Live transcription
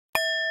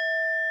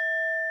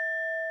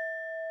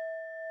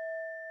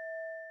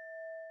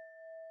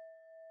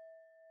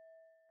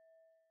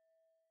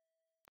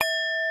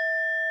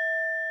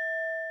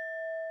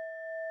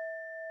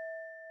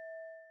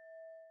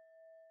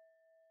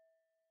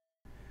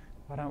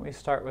Why don't we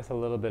start with a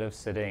little bit of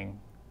sitting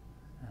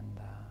and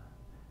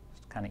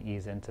just kind of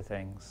ease into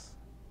things.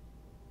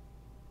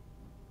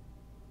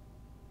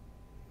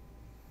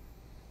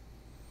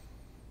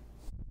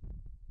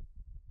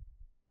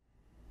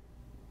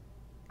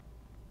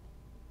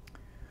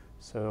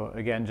 So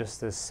again, just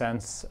this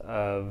sense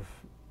of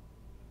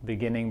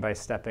beginning by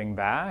stepping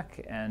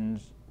back and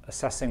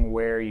assessing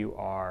where you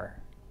are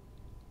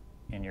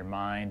in your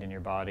mind, in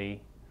your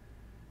body.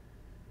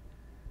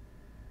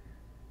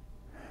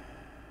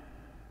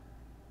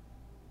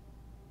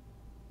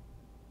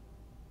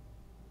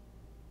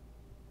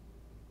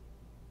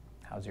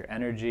 How's your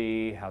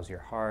energy? How's your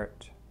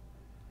heart?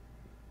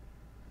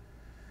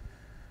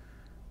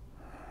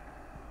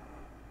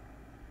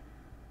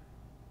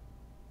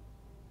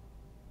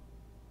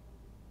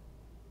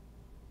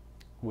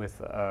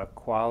 With a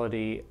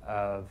quality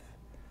of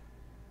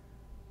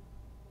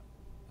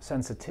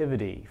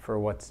sensitivity for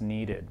what's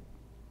needed.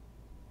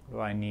 What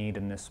do I need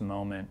in this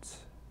moment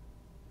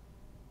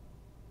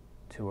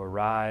to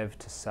arrive,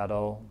 to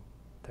settle,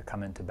 to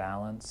come into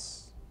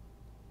balance?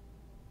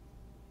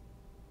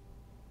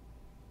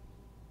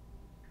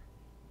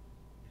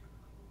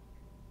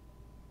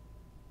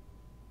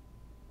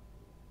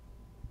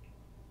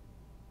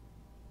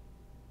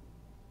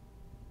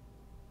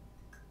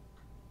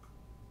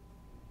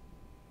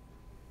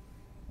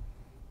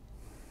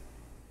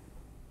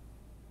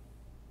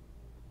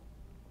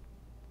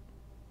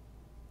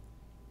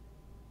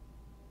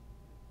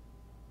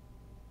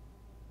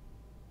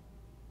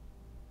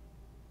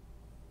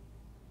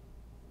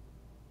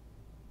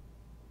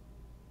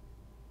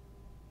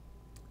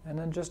 And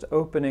then just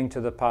opening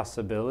to the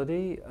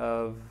possibility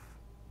of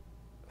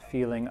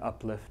feeling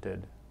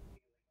uplifted.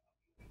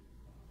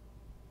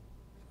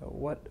 So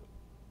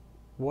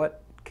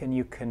what can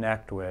you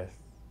connect with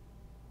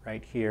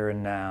right here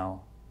and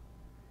now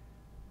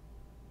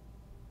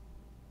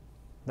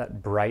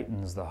that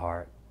brightens the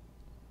heart?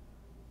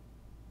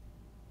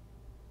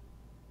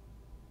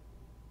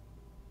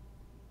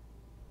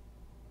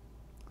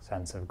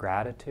 Sense of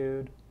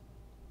gratitude.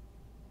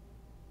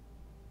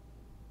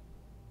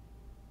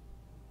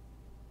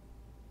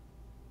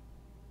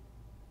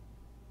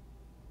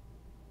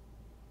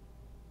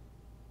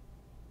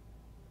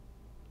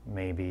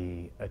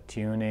 Maybe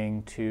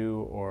attuning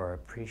to or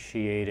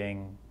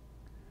appreciating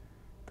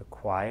the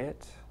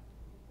quiet.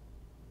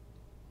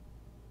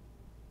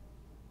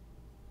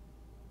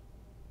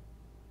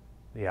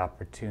 The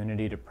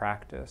opportunity to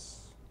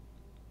practice.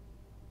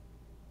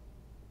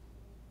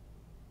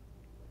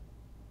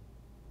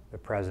 The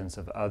presence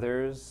of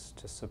others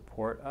to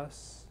support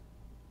us.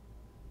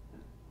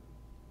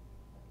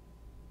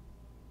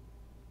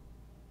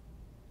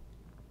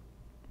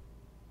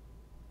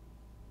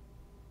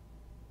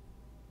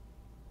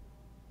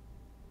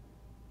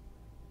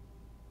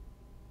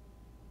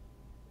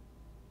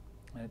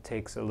 And it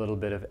takes a little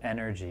bit of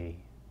energy,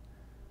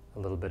 a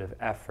little bit of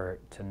effort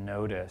to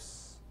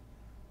notice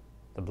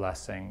the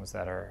blessings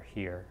that are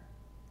here.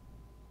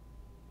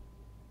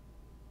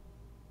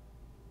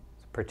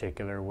 It's a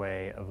particular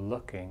way of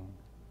looking,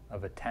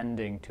 of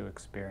attending to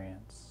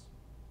experience.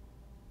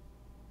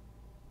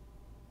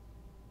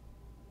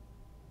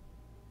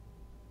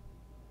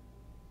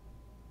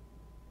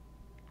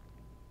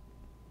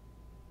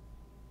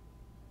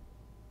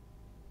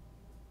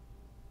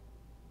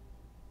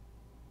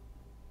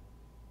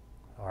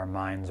 Our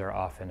minds are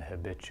often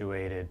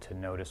habituated to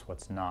notice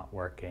what's not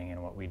working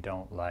and what we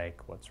don't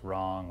like, what's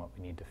wrong, what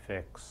we need to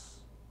fix,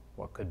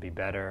 what could be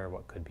better,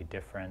 what could be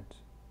different.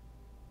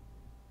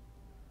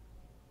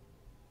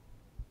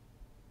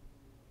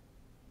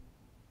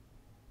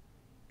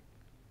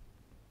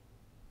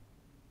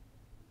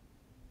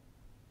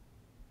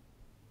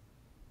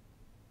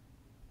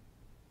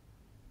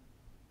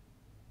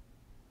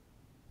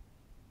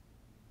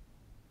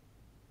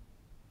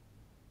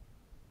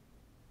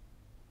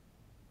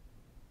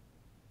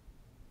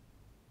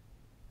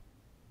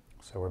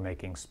 So we're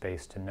making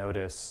space to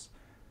notice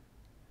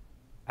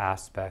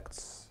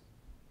aspects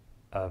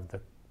of the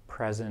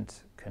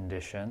present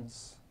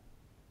conditions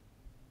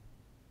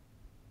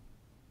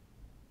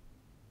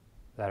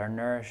that are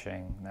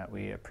nourishing, that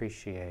we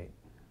appreciate.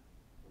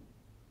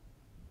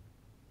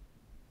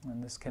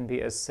 And this can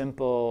be as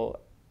simple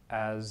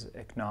as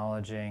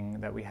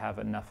acknowledging that we have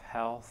enough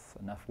health,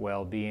 enough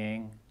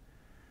well-being,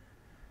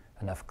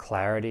 enough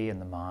clarity in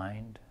the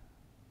mind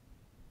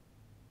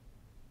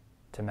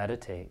to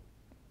meditate,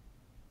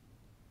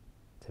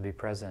 to be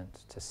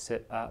present, to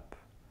sit up,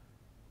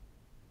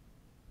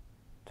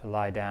 to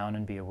lie down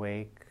and be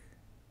awake.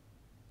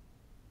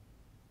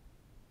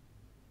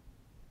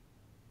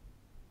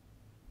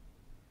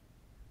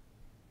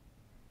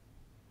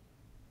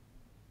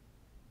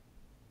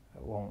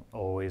 It won't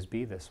always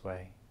be this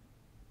way.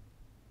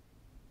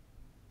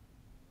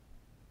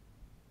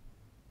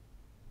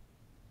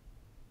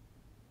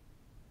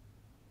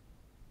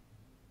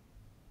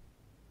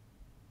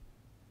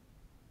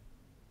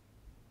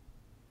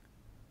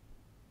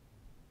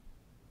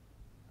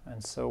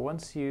 And so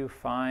once you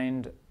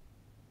find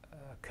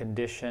a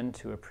condition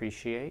to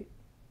appreciate,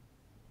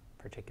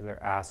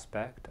 particular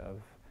aspect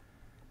of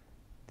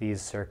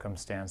these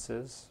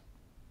circumstances.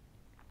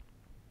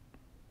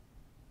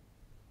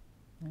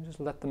 And just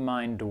let the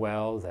mind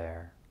dwell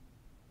there.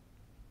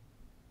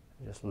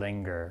 Just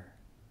linger.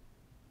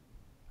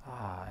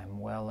 I'm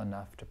well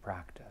enough to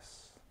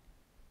practice.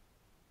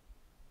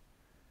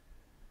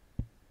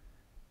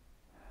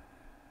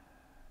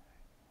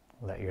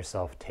 Let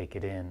yourself take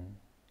it in.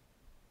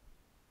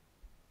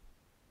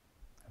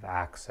 Have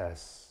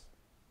access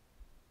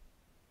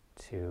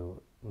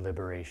to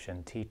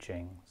liberation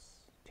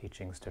teachings,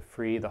 teachings to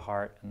free the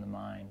heart and the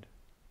mind.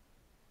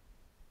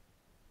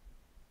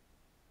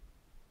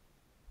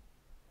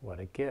 What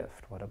a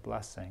gift, what a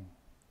blessing.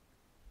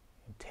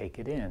 You take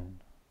it in.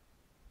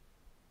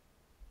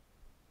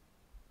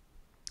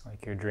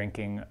 Like you're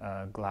drinking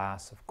a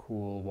glass of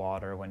cool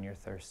water when you're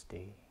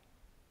thirsty.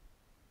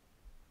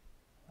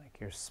 Like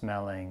you're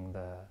smelling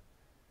the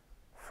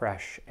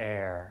fresh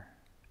air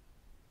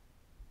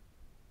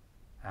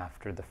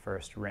after the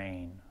first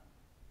rain.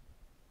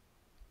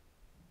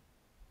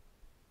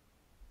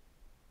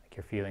 Like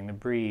you're feeling the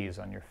breeze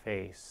on your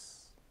face.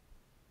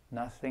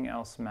 Nothing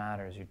else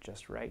matters. You're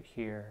just right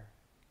here.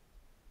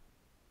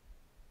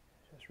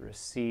 Just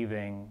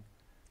receiving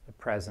the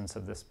presence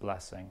of this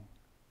blessing.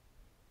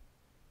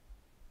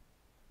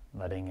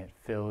 Letting it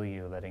fill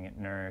you, letting it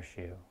nourish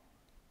you.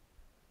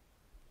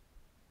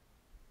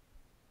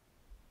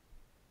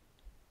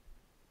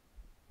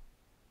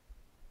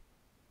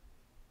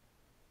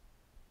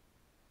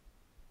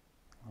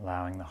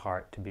 Allowing the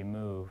heart to be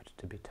moved,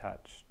 to be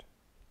touched.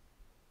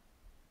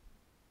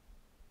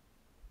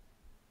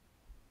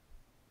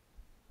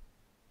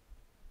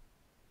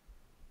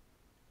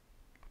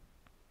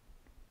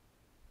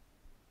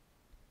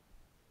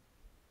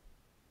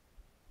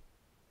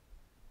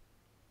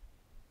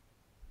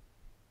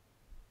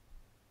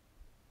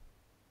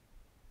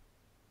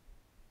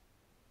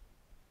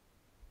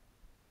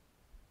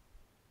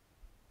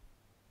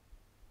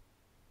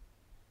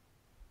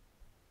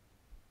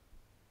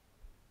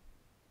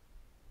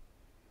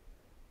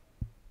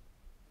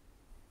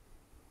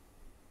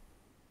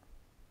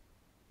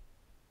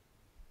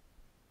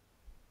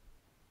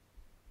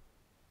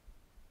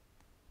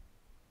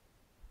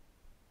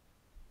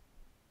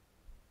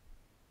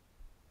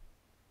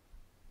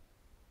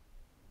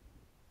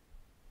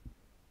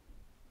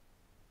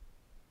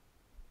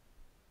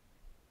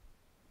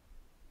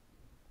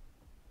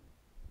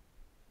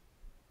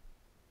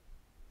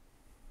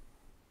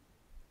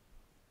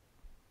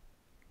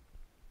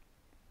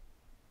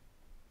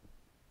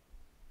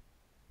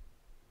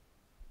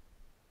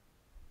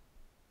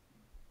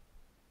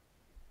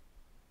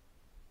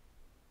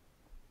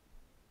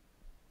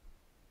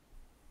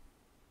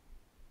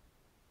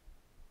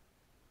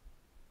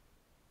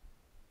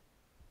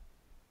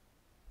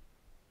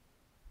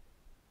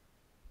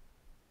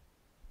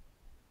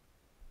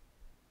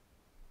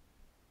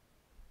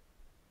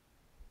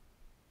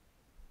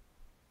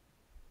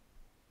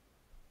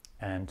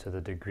 And to the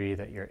degree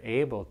that you're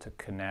able to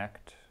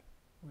connect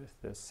with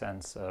this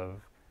sense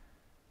of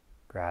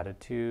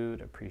gratitude,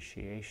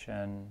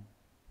 appreciation,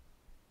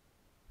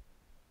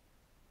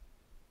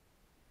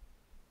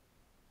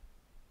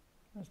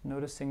 just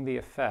noticing the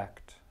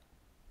effect.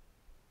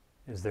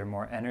 Is there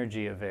more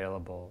energy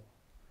available?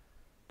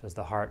 Does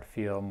the heart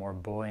feel more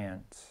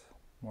buoyant,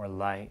 more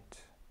light?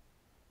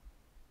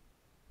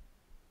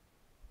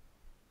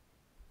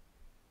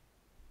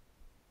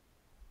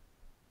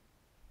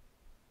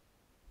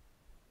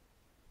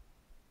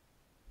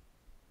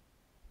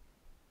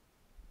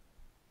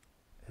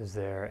 Is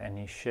there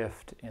any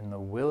shift in the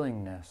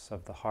willingness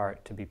of the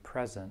heart to be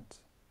present,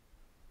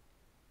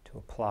 to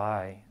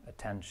apply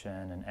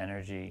attention and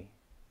energy?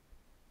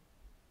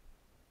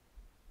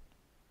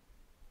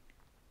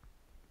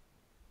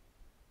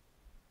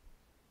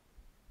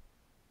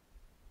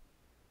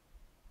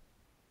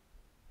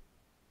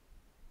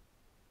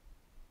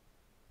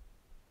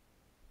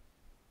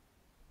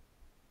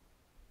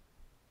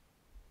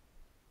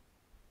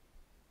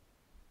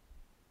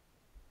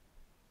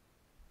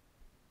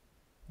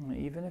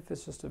 Even if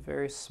it's just a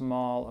very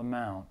small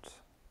amount.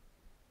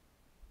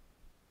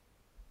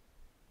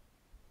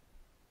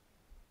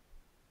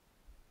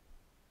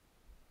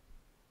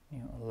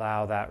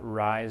 Allow that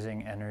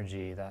rising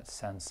energy, that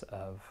sense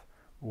of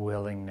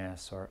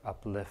willingness or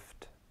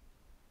uplift,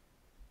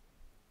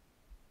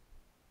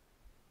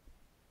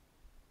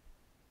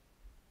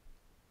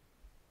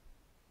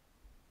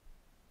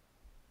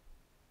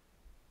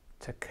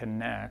 to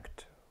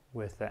connect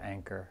with the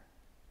anchor.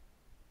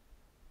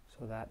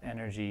 So that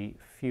energy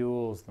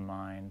fuels the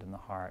mind and the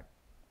heart.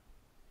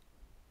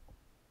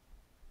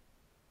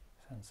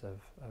 Sense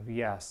of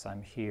yes,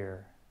 I'm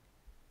here.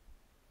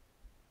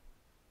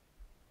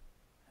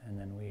 And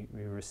then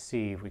we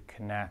receive, we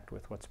connect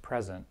with what's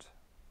present.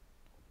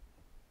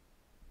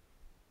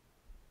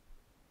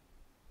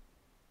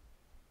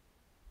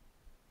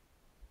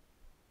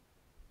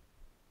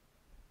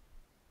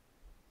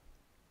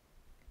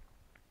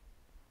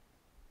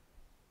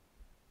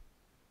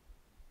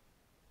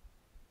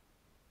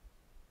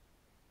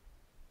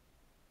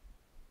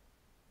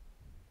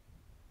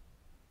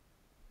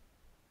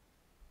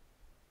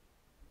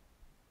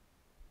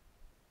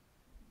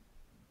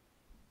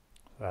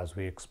 So as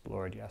we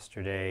explored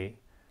yesterday,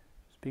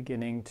 just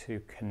beginning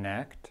to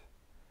connect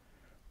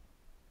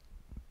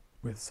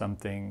with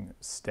something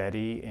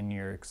steady in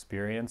your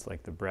experience,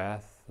 like the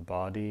breath, the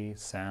body,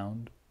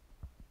 sound.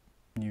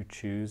 You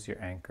choose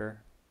your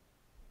anchor.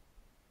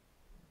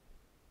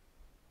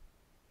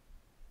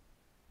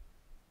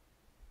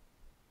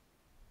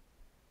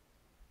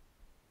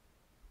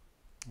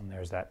 And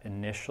there's that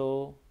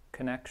initial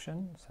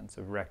connection, sense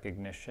of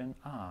recognition.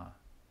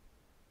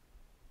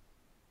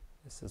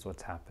 This is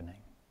what's happening.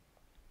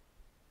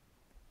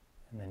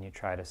 And then you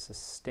try to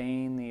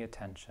sustain the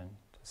attention,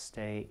 to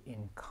stay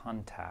in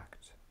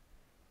contact,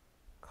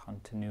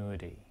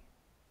 continuity.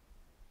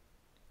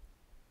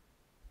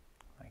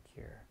 Like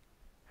you're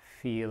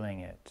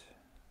feeling it,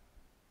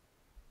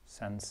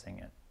 sensing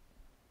it.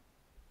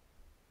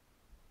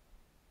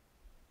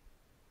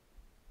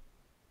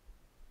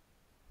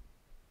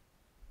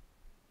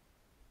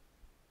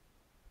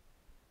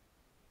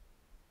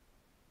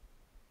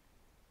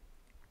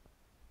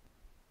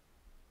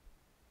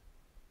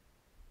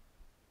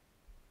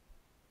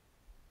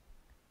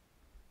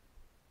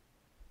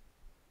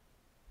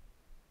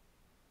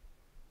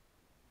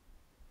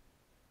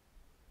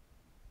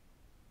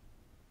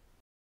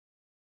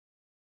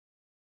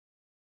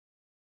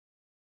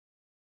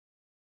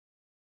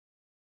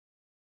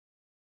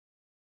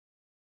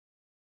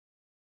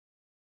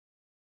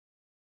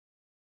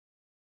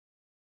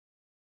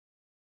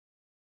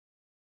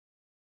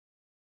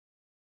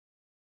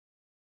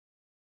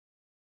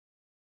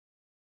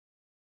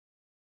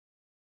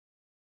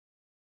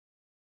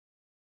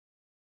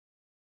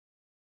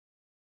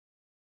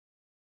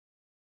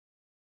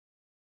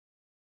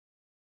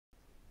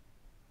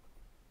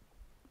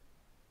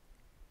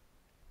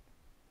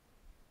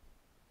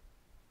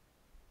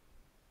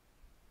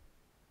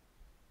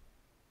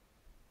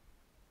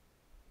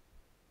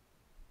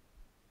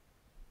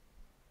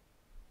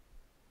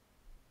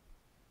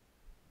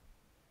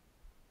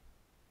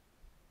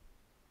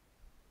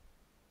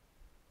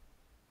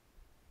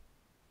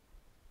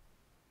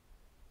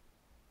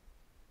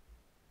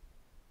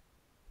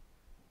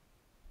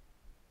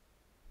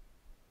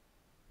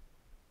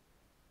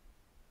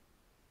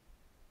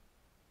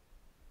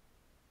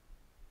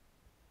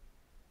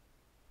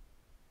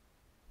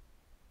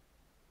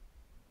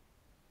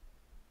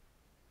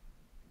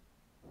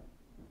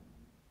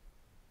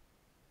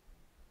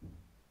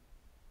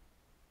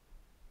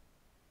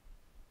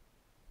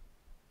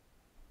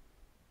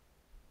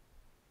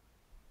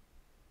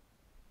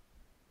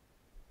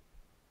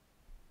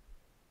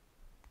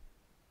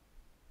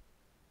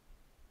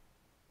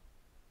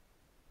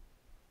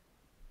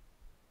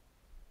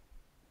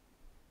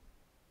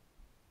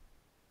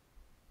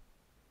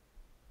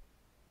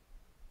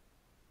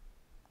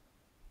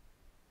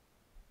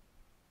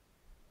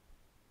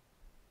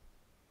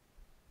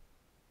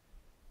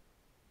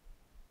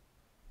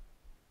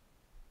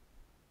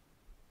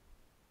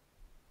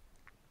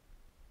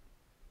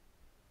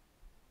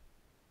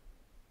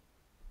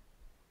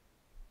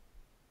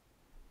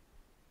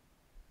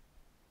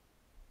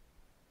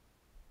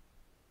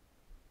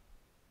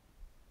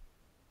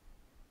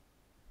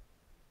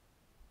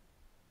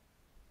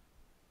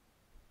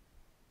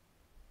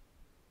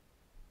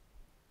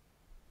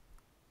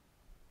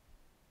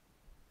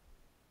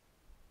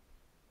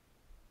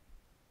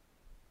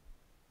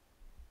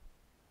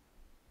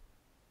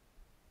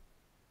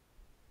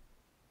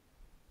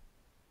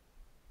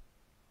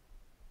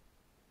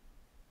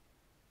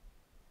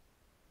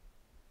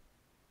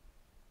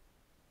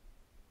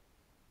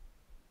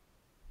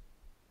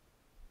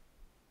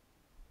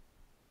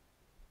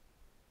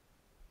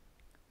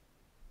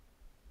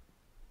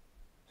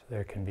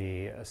 There can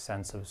be a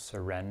sense of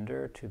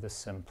surrender to the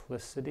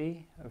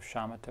simplicity of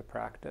shamatha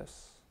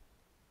practice.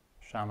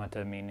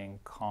 Shamatha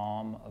meaning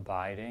calm,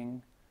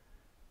 abiding.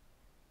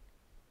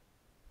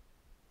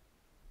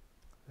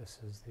 This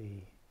is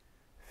the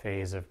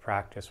phase of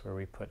practice where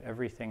we put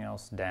everything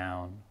else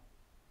down.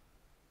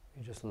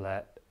 We just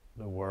let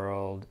the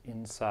world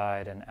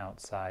inside and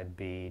outside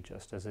be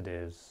just as it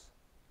is,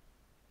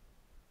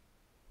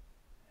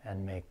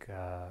 and make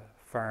a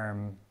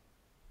firm,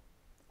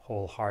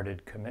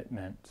 wholehearted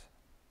commitment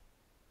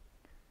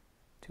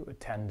to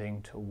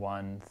attending to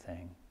one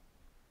thing,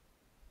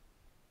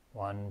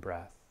 one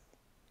breath,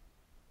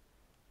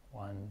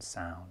 one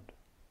sound.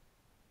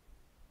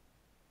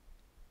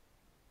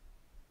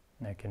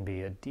 And there can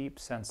be a deep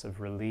sense of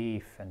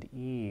relief and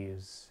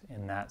ease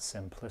in that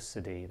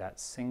simplicity, that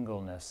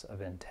singleness of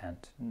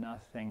intent.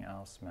 Nothing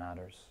else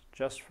matters,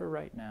 just for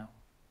right now.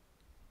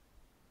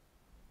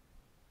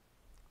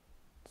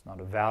 It's not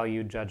a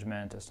value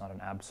judgment, it's not an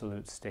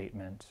absolute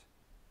statement.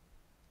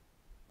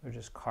 We're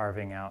just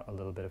carving out a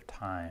little bit of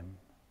time.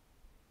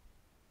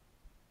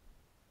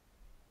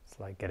 It's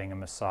like getting a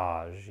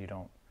massage. You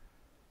don't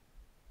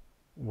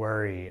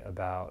worry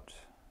about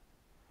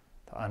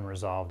the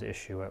unresolved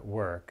issue at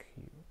work.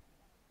 You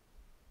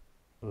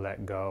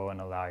let go and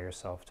allow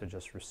yourself to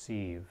just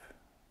receive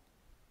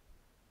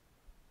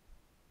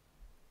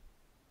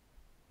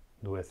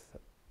with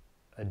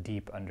a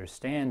deep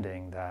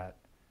understanding that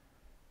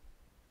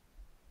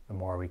The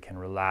more we can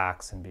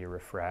relax and be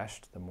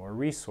refreshed, the more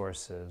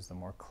resources, the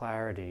more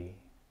clarity,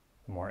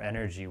 the more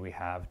energy we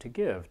have to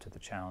give to the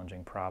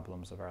challenging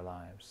problems of our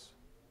lives.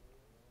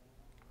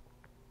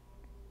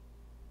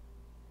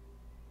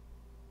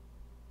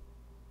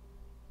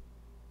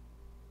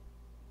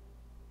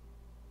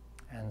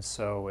 And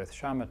so with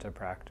shamatha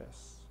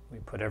practice, we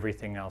put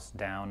everything else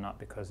down, not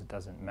because it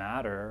doesn't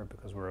matter,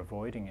 because we're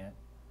avoiding it,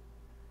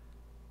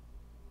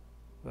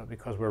 but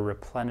because we're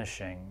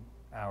replenishing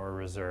our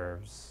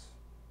reserves,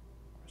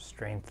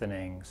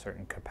 strengthening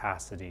certain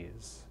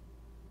capacities.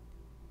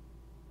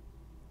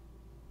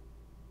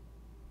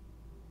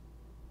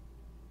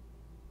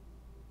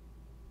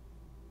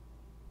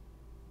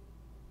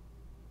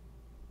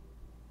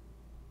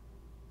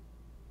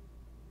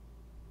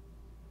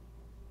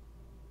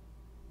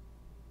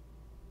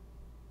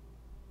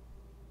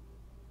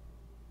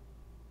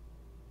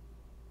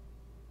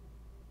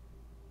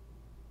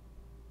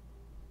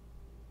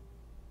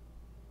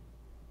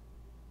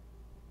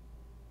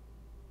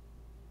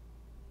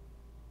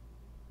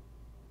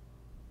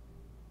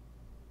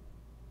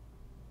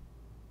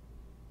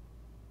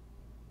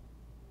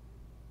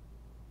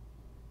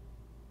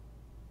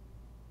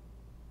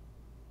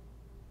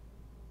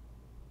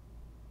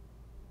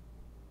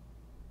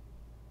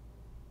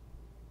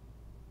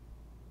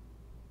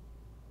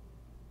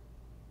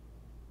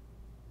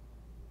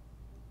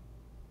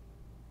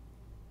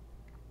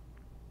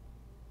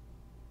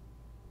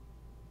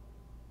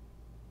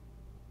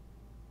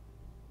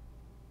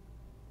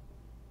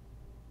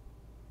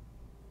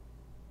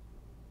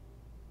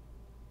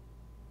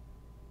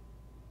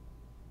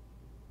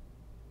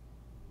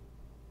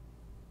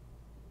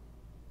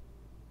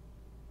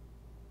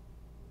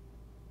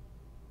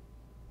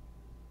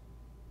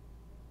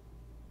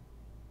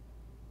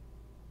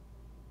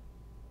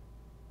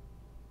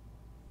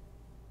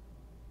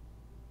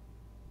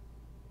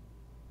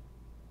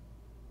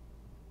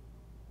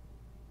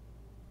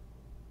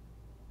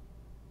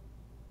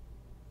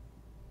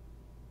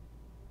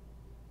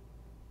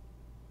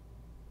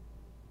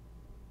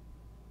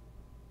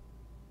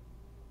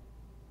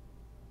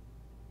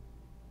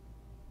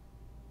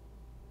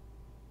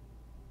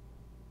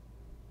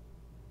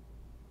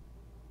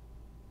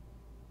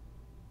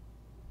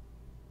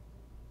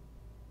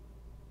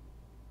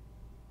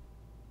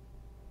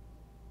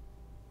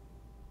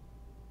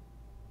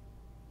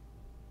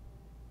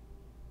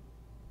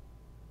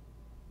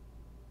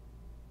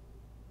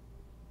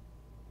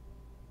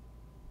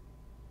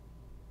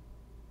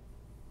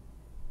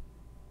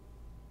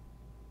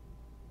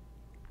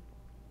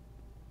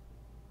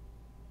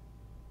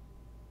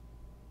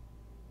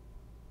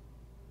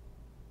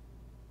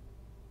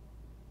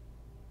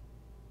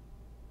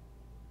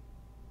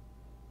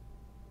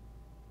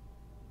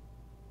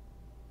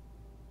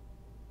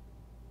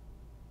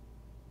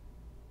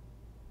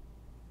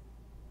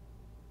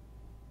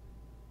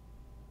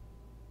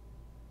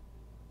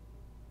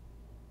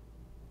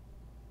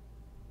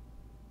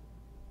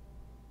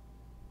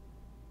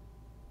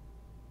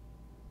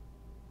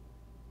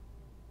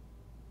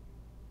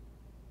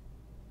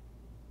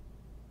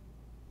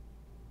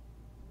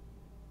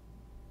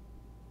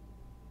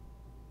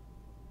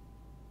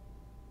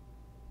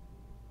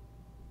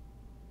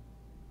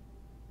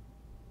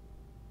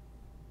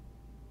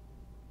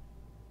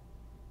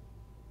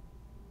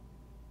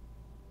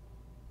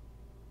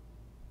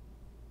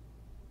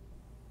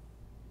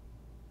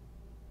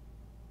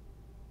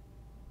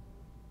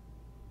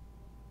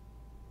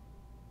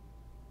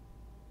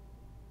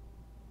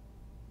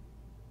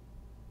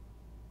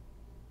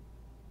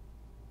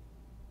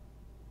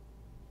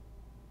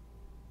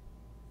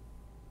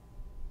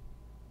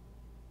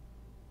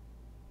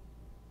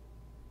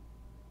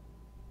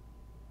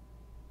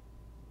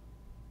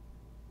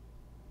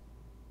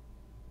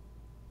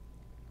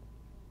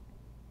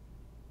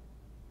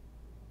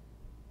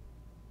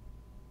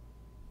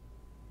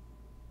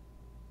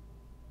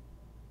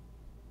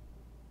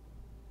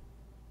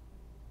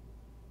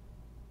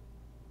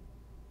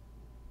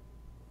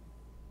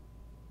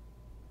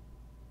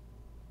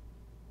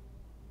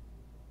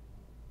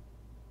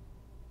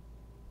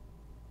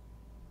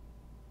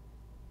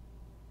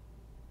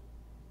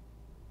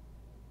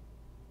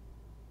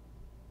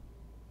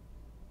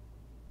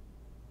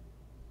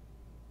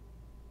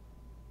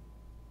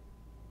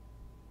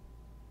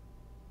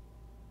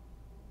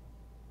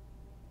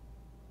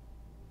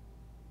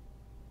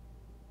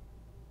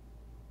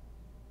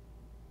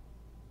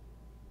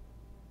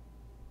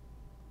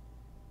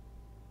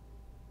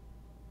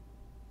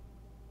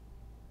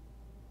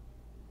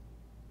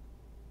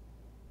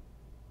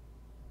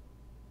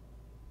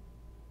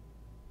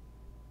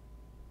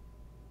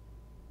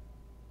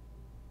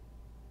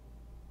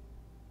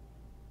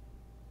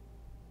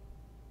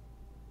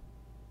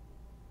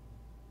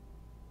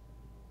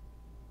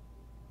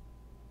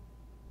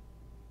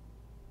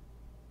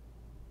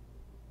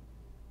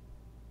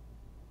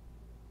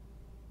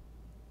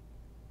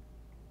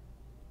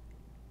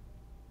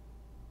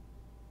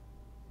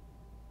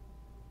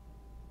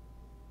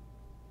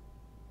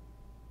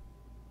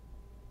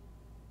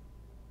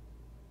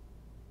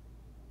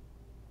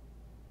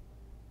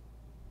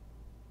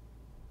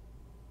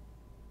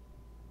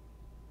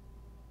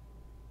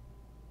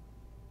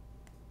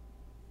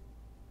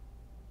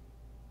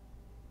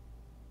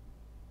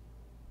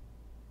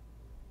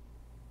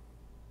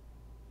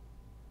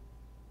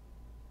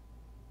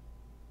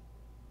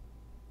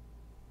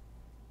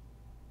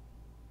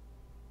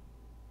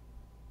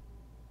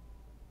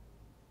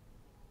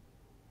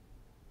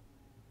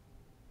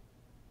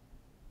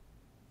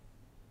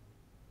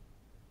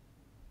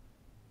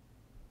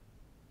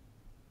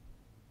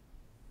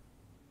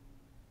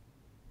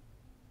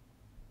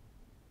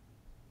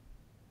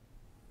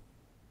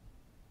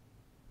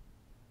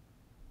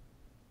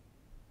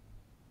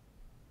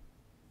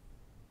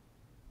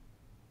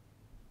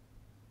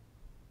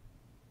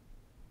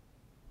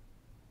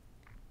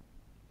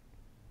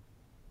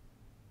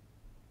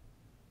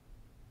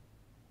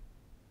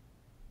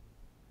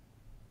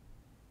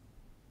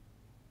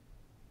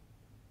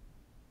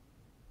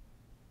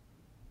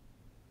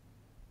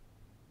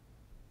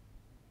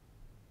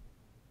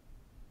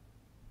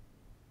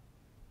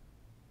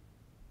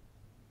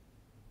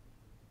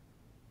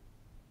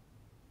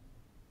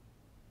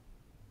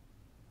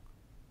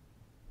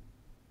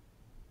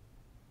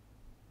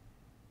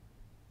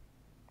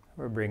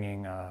 we're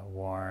bringing a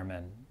warm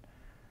and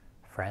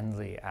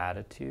friendly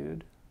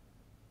attitude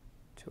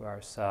to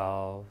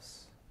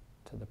ourselves,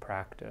 to the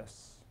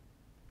practice.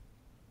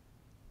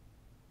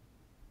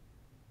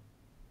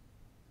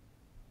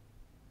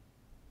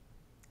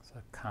 It's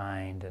a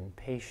kind and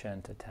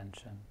patient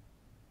attention.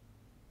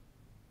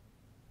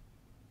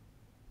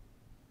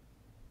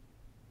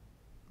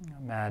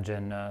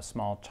 Imagine a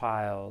small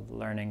child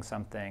learning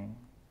something,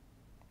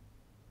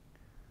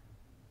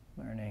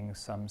 learning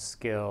some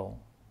skill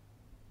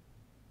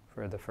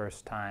for the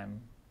first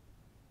time.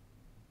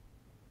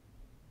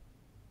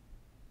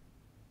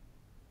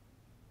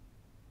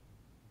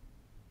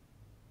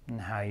 And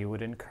how you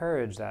would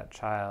encourage that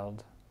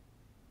child.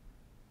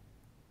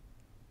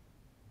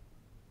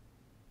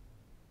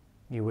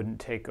 You wouldn't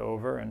take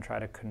over and try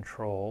to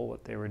control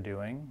what they were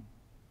doing.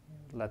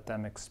 Let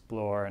them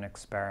explore and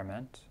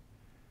experiment.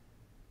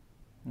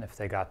 And if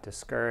they got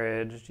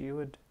discouraged, you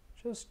would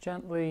just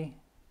gently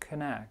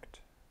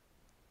connect.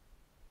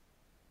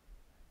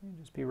 You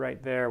just be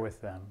right there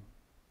with them.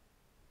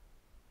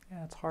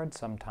 Yeah, it's hard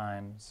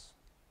sometimes.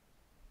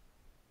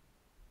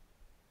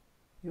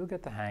 You'll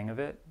get the hang of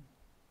it.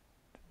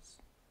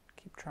 Just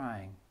keep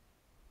trying.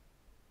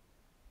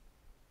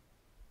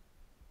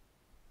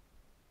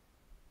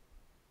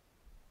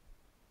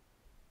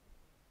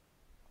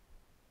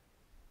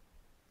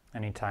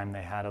 Anytime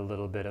they had a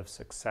little bit of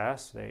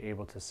success, they were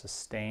able to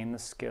sustain the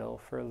skill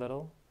for a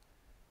little,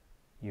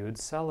 you would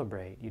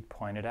celebrate, you'd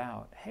point it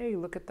out. Hey,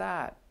 look at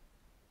that.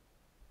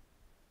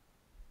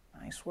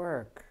 Nice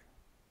work.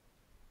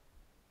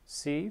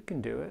 See, you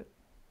can do it.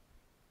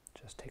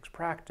 Just takes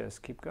practice.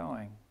 Keep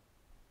going.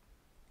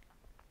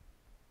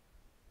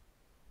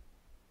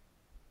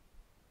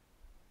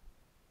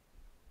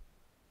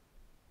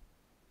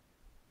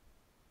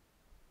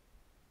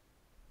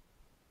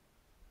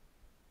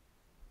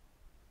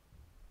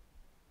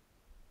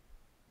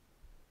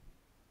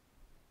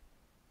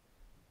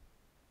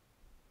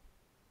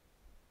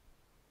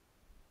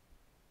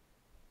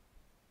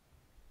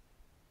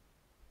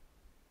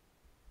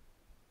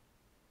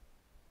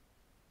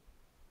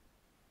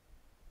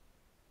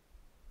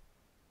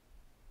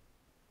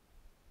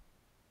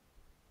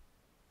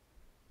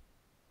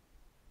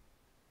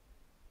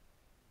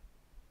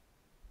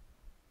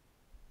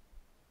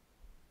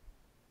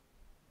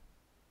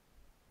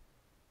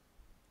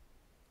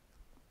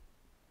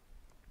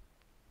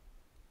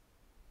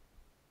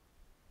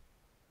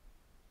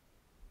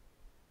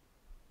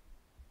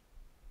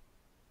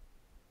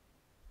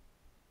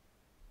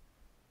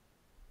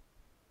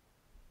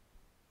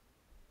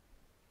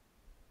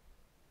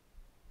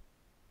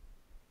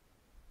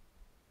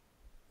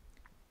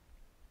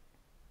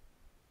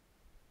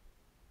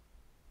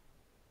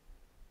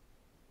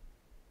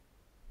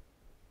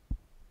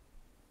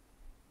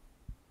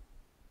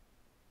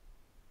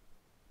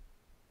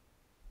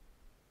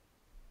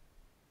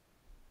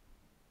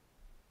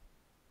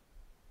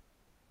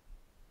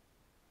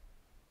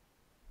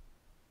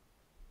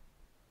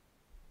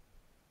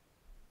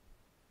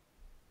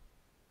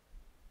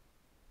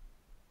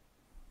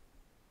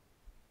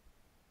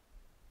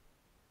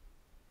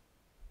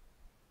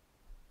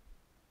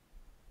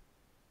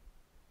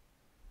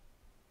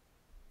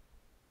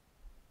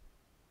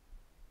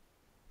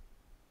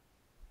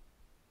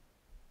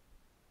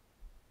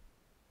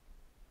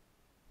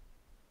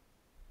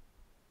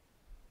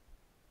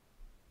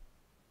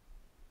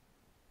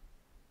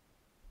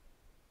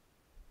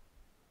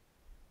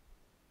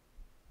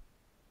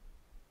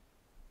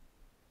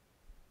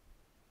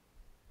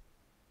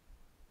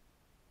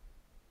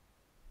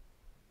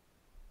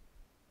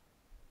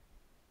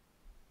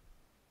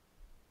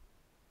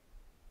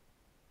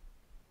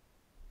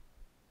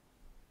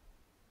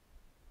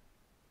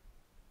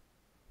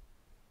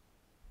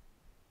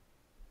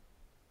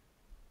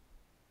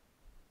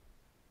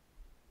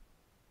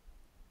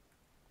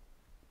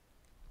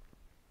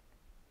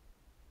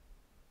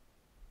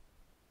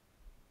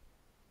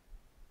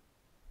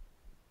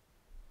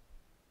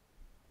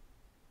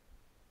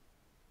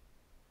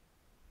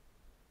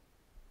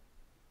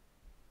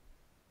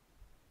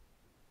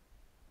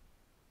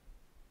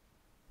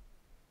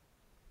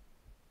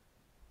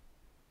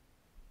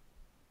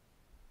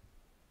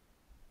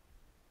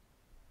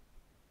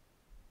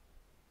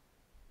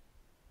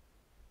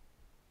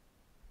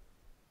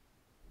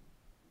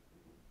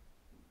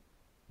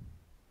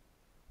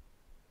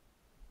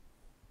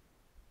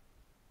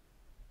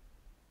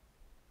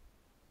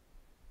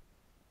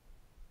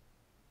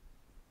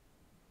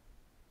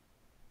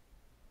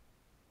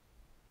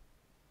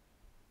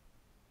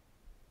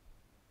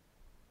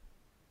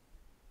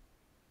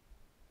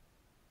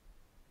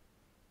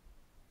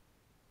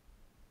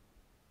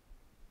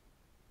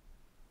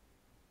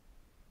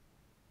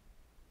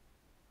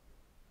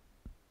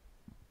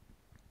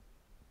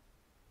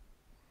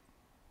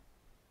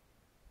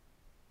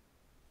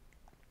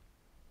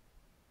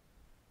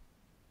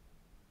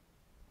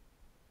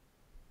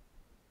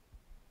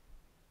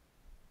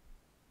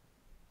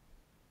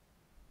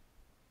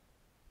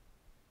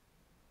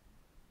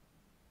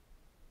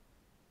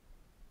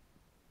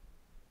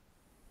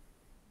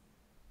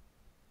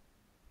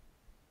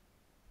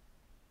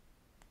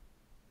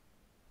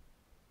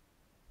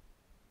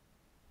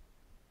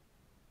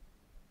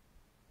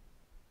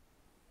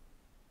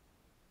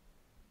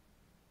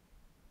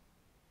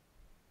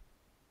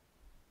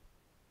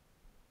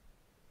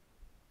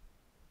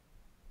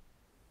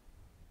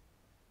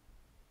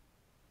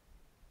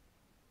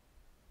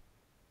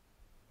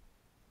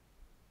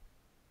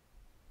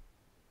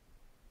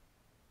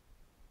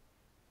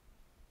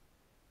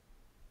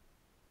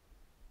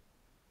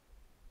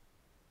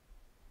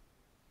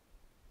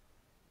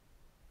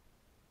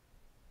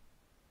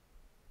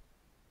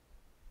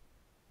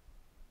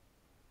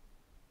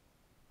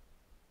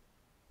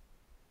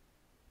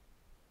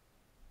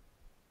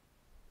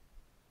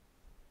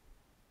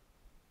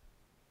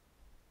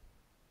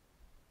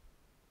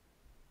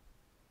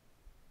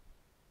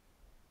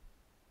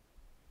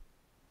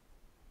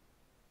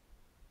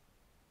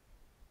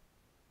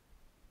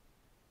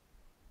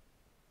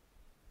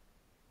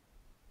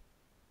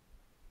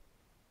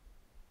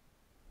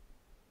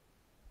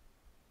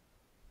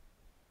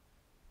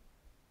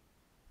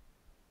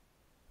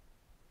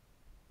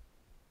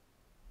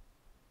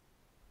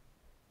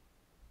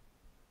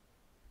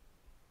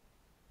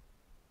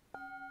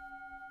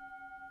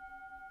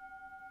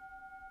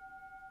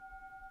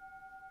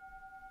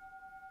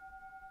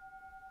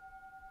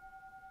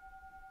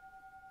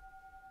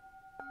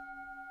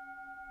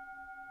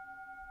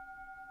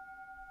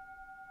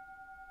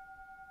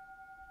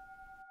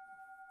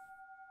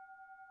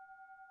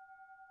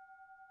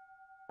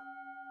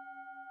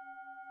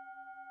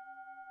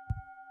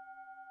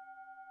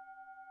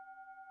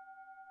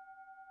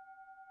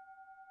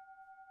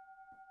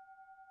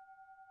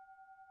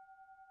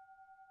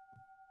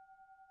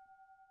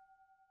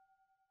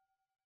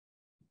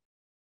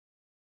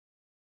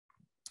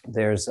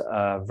 There's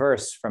a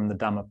verse from the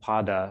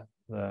Dhammapada,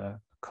 the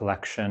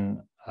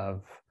collection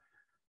of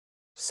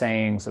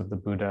sayings of the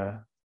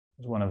Buddha.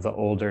 It's one of the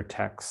older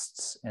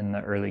texts in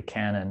the early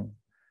canon.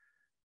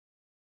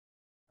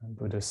 The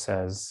Buddha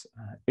says,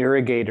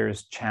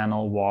 irrigators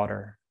channel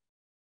water,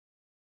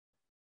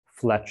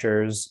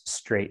 fletchers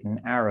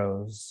straighten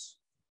arrows,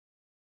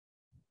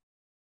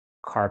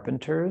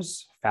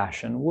 carpenters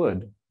fashion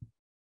wood,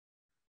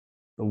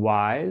 the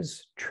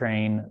wise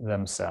train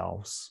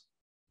themselves.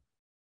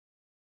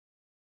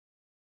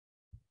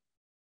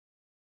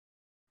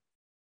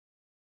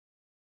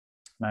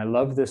 And I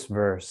love this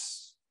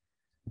verse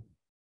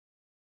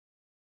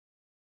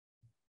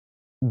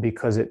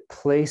because it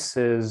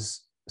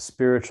places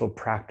spiritual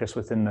practice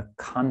within the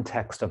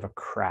context of a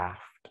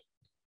craft.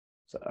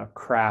 It's a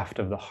craft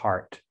of the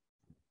heart,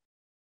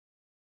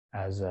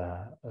 as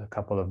a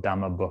couple of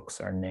Dhamma books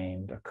are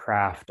named, a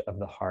craft of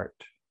the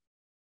heart.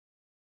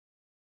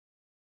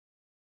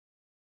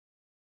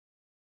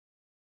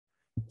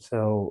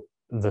 So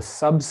the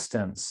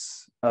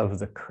substance of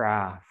the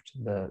craft,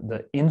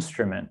 the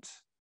instrument,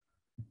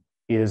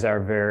 is our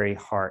very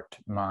heart,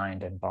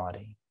 mind, and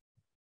body.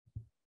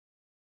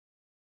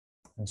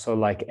 And so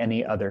like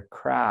any other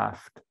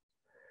craft,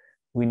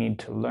 we need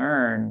to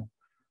learn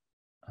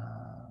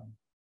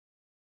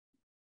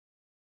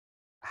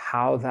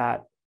how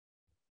that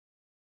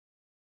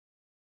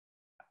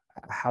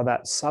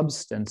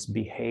substance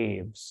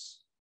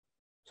behaves.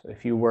 So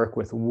if you work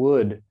with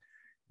wood,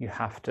 you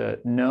have to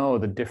know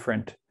the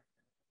different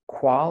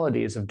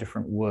qualities of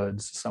different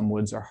woods. Some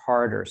woods are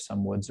harder,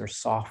 some woods are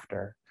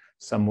softer,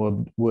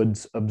 some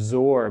woods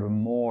absorb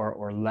more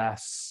or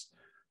less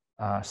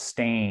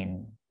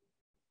stain.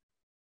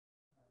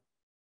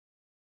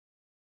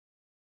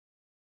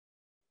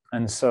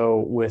 And so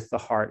with the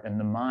heart and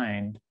the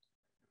mind,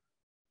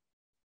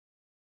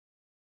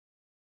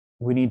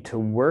 we need to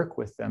work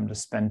with them, to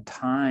spend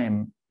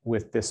time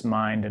with this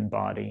mind and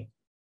body,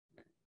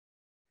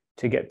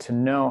 to get to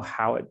know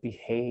how it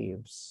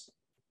behaves,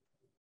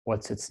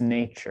 what's its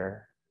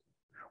nature,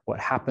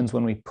 what happens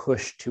when we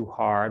push too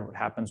hard, what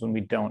happens when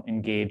we don't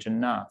engage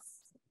enough,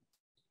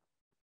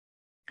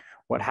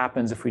 what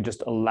happens if we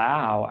just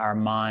allow our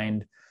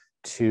mind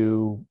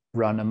to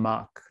run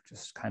amok,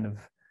 just kind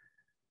of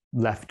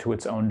left to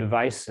its own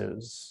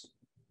devices.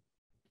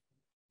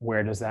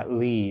 Where does that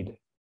lead?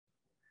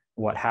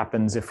 What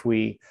happens if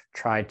we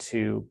try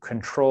to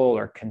control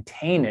or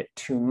contain it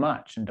too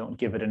much and don't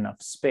give it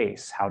enough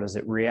space? How does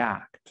it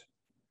react?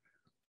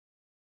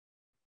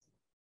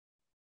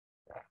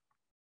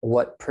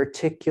 What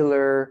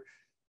particular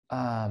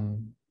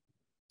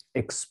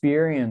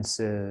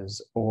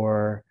experiences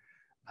or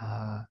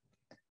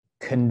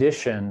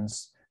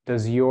conditions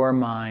does your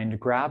mind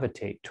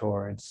gravitate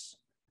towards?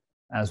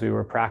 As we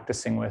were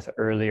practicing with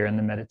earlier in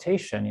the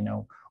meditation,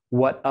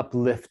 what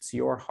uplifts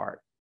your heart?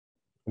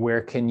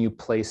 Where can you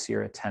place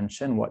your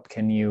attention? What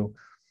can you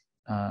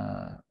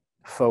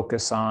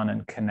focus on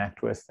and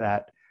connect with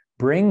that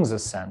brings a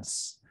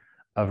sense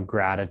of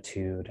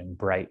gratitude and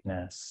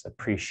brightness,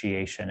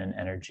 appreciation and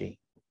energy?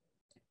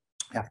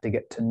 You have to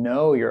get to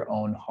know your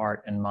own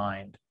heart and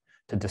mind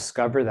to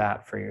discover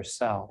that for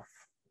yourself.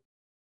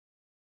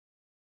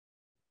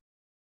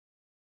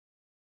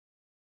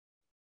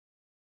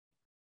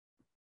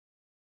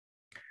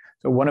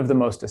 So one of the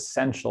most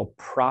essential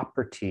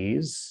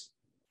properties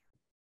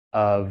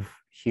of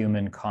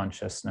human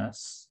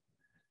consciousness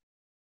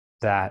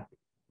that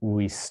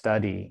we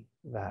study,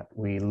 that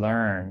we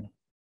learn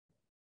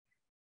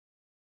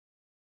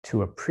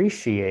to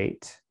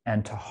appreciate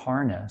and to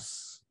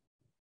harness,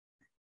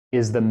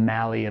 is the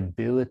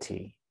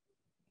malleability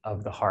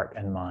of the heart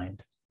and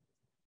mind.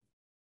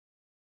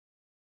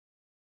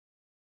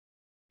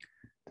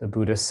 The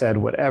Buddha said,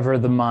 whatever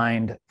the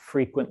mind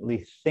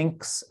frequently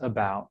thinks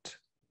about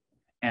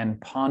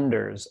and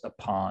ponders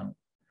upon,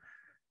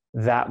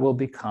 that will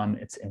become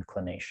its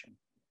inclination.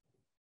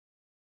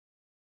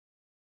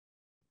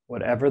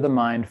 Whatever the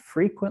mind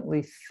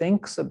frequently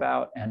thinks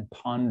about and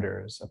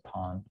ponders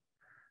upon,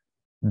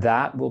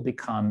 that will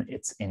become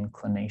its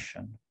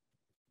inclination.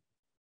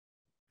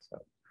 So,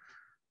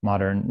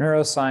 modern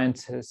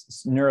neuroscience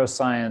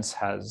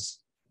has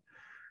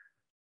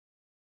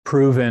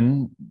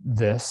proven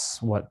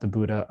this, what the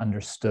Buddha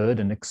understood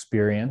and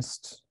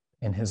experienced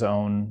in his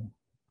own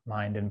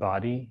mind and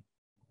body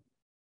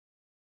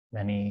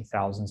many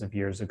thousands of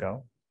years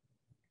ago,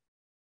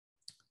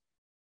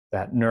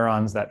 that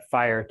neurons that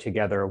fire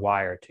together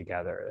wire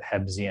together,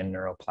 Hebsian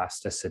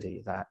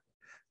neuroplasticity, that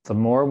the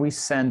more we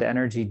send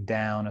energy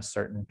down a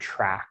certain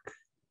track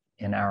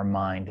in our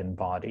mind and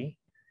body,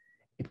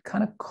 it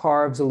kind of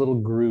carves a little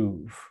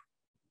groove,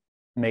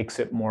 makes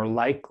it more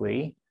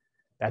likely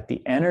that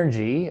the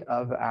energy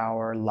of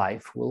our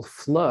life will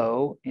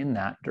flow in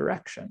that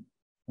direction.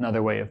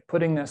 Another way of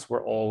putting this,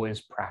 we're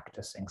always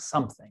practicing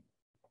something.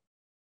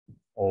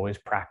 Always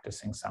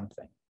practicing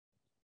something.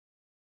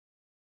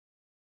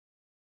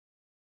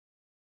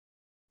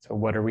 So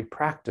what are we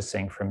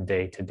practicing from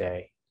day to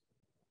day?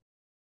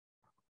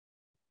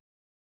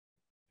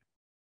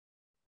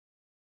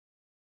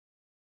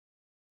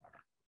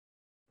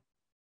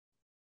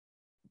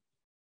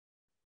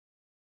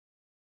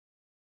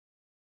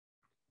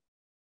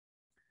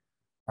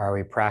 Are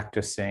we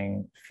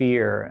practicing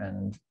fear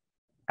and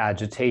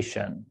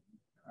agitation?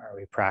 Are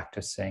we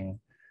practicing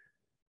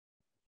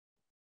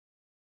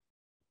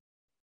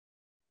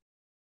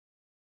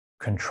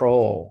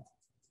control,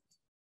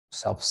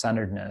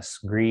 self-centeredness,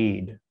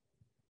 greed,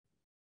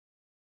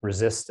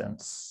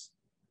 resistance,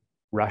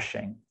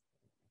 rushing,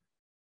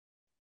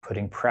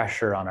 putting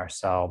pressure on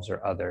ourselves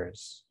or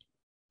others?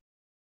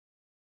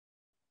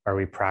 Are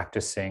we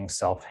practicing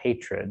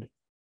self-hatred,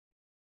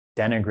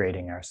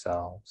 denigrating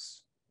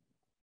ourselves?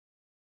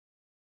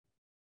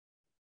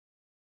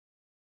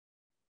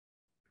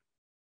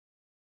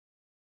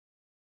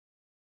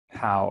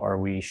 How are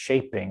we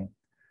shaping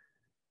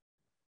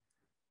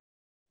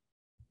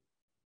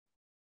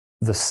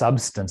the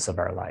substance of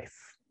our life?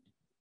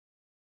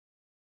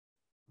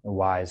 The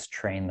wise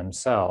train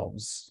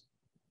themselves.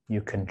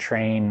 You can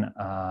train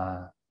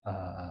a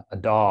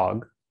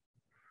dog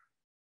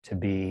to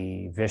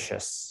be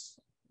vicious,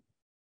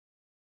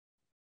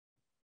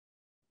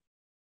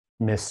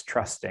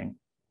 mistrusting,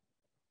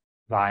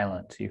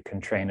 violent. You can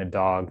train a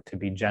dog to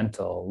be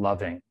gentle,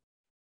 loving.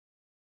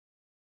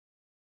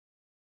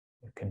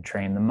 You can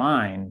train the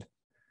mind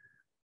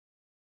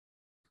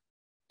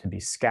to be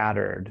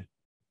scattered,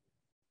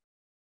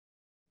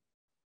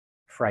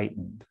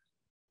 frightened,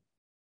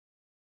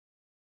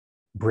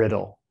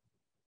 brittle,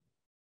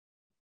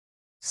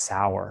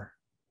 sour.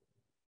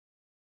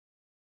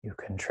 You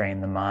can train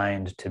the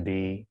mind to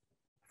be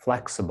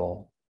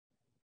flexible,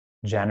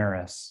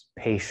 generous,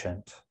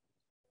 patient,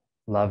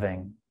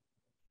 loving,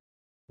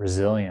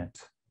 resilient.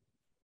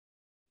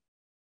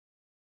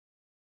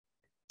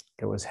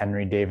 It was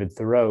Henry David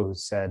Thoreau who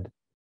said,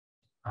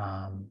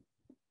 I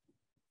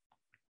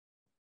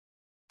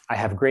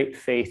have great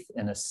faith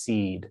in a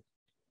seed.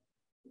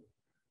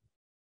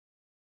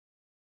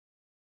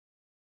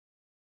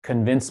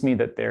 Convince me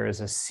that there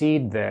is a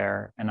seed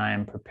there and I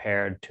am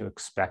prepared to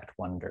expect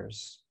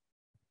wonders.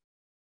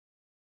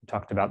 We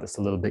talked about this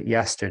a little bit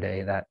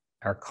yesterday, that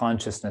our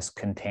consciousness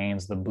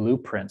contains the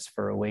blueprints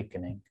for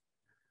awakening.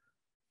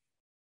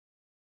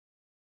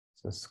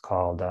 So it's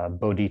called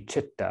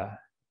bodhicitta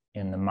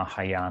in the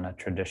Mahayana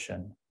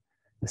tradition.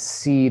 The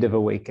seed of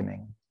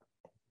awakening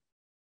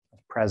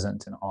is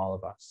present in all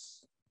of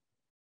us.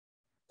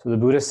 So the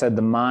Buddha said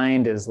the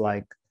mind is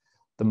like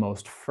the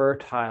most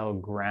fertile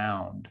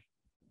ground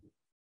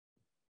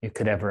you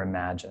could ever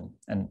imagine.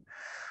 And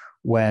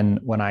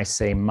when I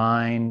say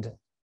mind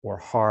or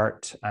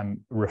heart,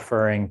 I'm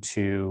referring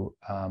to,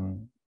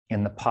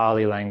 in the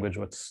Pali language,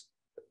 what's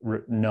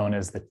known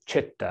as the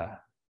chitta,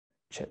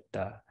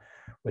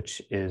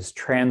 which is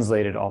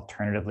translated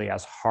alternatively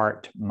as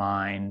heart,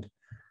 mind,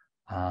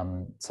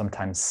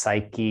 sometimes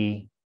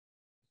psyche.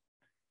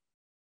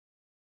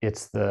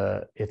 It's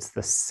the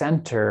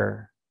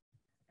center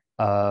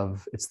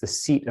of, it's the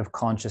seat of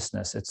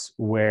consciousness. It's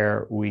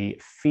where we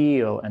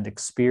feel and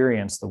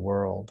experience the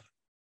world.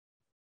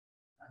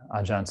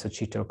 Ajahn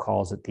Sucitto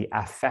calls it the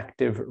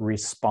affective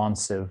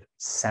responsive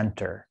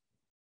center.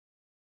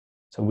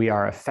 So we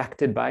are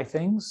affected by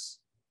things.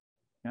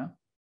 Yeah,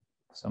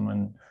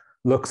 someone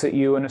looks at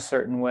you in a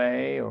certain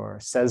way or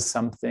says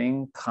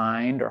something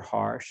kind or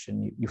harsh,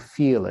 and you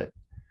feel it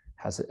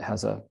has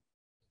an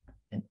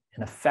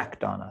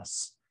effect on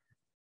us.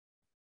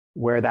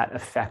 Where that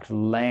effect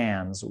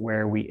lands,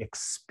 where we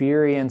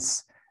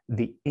experience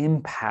the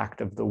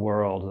impact of the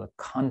world, the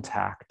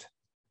contact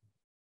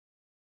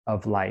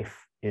of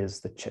life,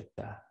 is the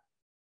chitta.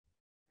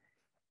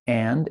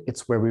 And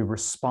it's where we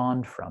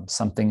respond from.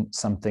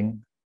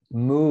 Something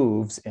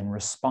moves in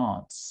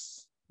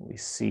response. We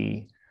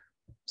see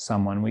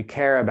someone we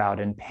care about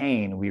in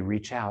pain, we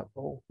reach out.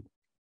 Oh,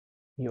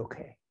 you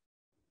okay?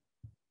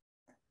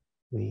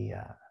 We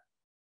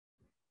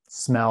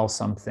smell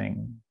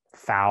something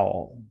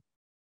foul,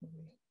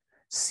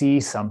 see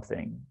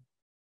something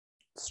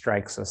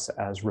strikes us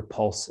as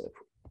repulsive.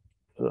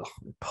 Ugh,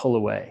 we pull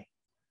away,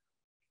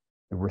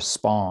 we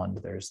respond.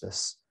 There's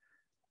this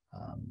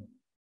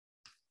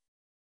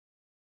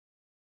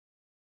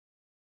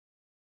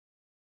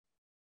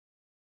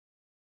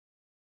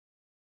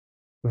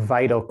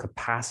vital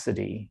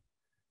capacity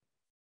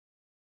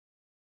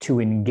to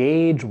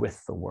engage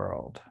with the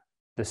world.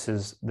 This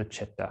is the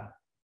chitta.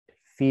 It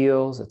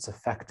feels, it's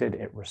affected,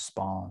 it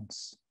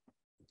responds.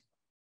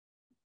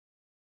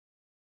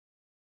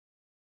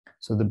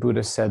 So the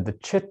Buddha said the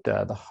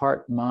chitta, the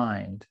heart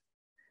mind,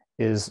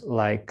 is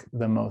like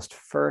the most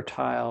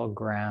fertile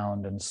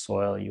ground and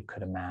soil you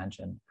could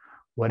imagine.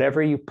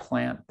 Whatever you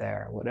plant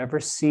there, whatever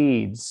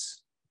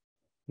seeds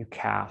you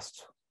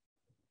cast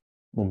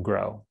will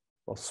grow,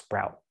 will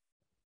sprout.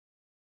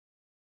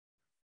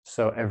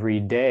 So every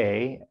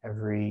day,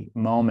 every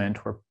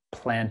moment, we're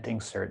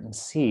planting certain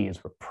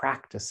seeds, we're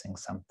practicing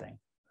something.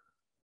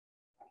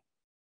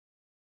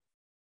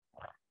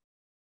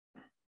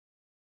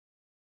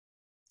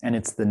 And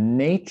it's the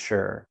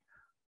nature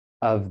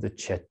of the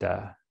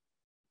chitta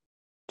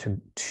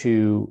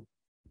to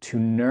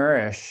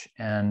nourish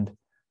and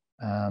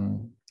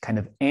kind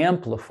of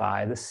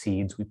amplify the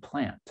seeds we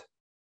plant.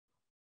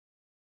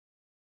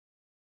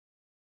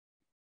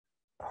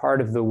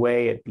 part of the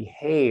way it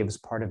behaves,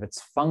 part of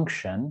its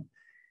function,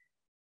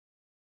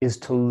 is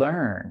to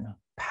learn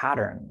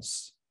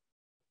patterns.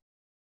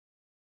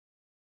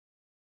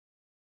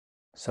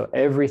 So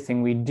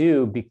everything we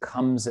do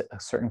becomes a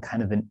certain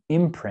kind of an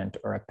imprint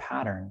or a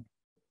pattern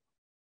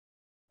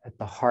that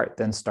the heart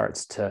then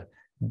starts to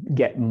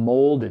get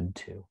molded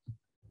to.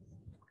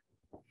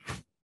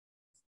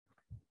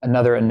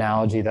 Another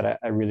analogy that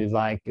I really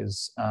like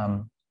is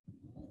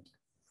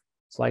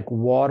it's like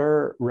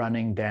water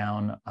running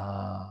down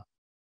a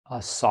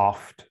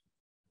soft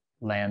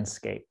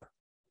landscape.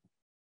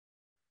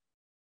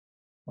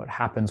 What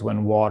happens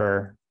when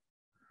water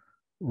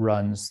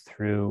runs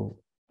through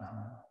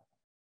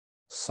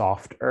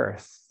soft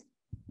earth?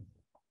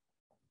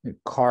 It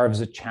carves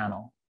a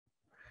channel.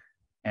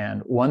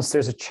 And once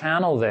there's a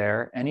channel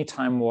there,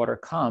 anytime water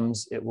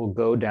comes, it will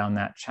go down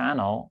that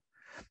channel.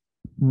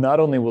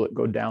 Not only will it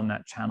go down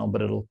that channel,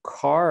 but it'll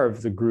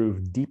carve the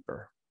groove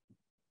deeper,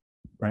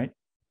 right?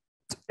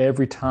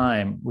 Every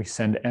time we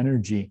send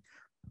energy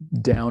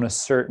down a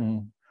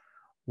certain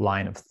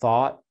line of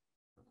thought,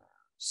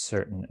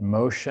 certain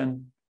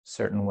emotion,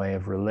 certain way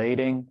of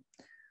relating,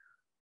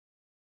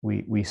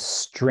 we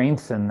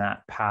strengthen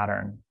that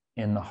pattern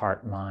in the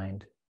heart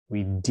mind.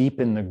 We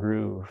deepen the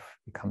groove,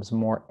 becomes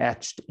more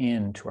etched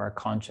into our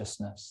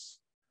consciousness.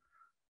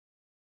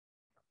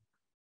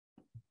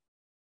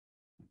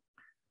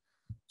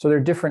 So there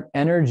are different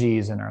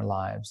energies in our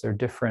lives. There are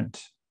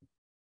different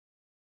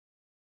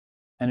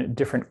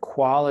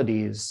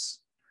qualities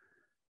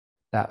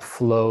that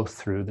flow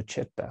through the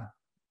citta,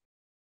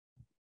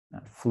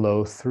 that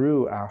flow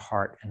through our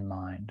heart and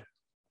mind.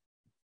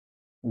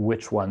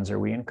 Which ones are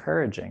we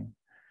encouraging?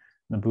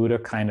 The Buddha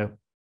kind of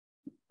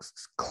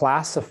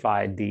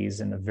classified these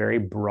in a very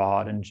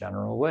broad and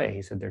general way.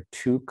 He said there are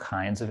two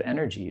kinds of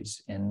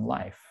energies in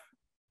life.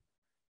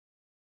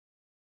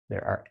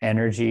 There are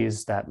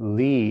energies that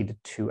lead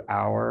to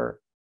our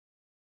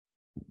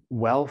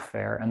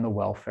welfare and the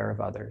welfare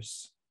of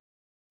others.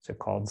 So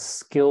called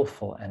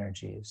skillful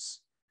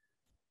energies.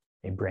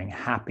 They bring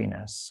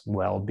happiness,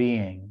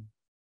 well-being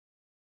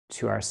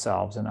to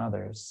ourselves and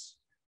others.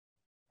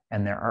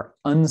 And there are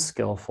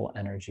unskillful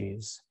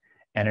energies,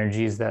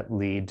 energies that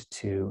lead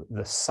to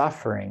the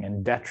suffering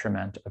and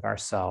detriment of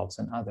ourselves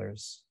and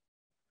others,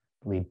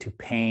 lead to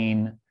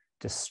pain,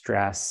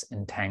 distress,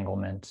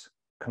 entanglement,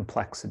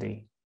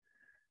 complexity.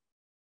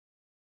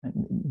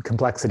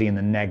 Complexity in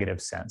the negative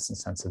sense, in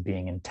the sense of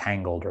being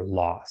entangled or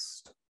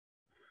lost.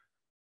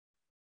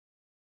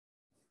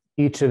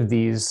 Each of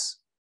these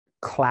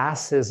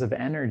classes of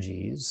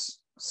energies,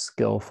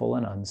 skillful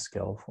and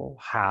unskillful,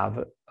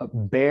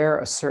 bear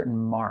a certain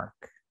mark.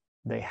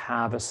 They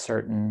have a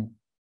certain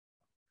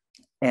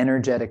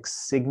energetic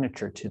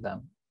signature to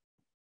them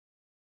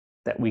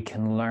that we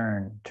can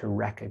learn to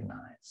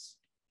recognize.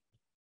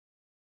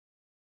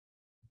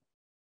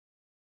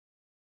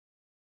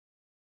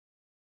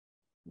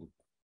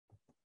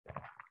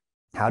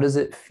 How does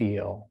it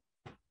feel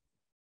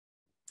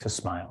to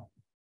smile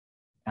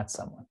at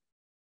someone?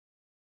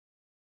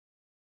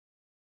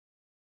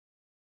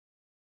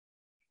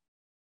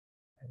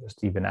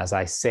 Just even as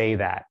I say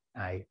that,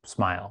 I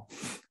smile.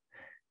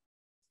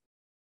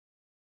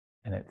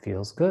 And it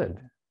feels good.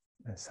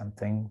 There's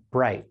something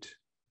bright,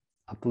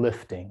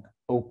 uplifting,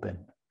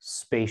 open,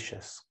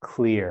 spacious,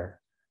 clear,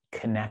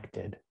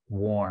 connected,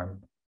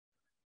 warm,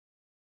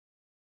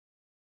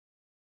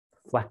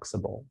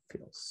 flexible,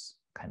 feels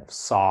kind of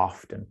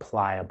soft and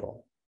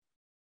pliable.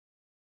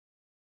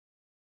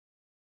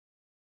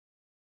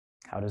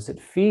 How does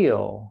it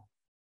feel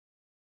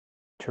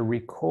to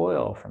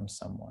recoil from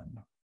someone?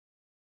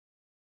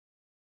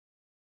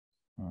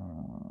 I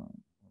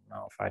don't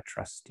know if I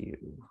trust you.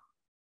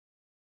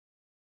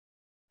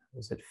 How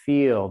does it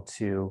feel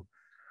to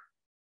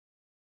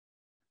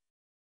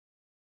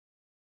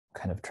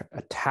kind of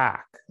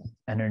attack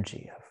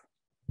energy of,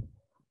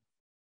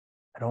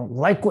 I don't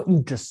like what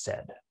you just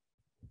said.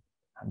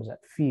 How does that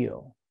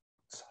feel?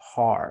 It's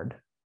hard,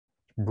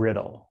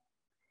 brittle,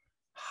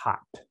 hot,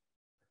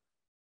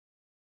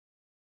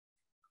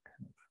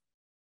 kind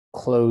of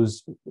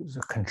closed,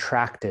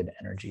 contracted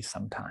energy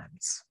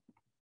sometimes.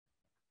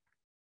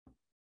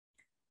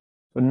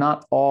 But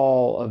not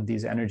all of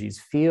these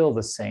energies feel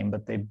the same,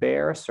 but they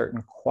bear a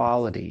certain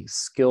quality.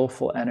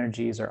 Skillful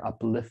energies are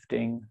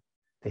uplifting.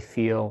 They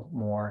feel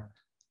more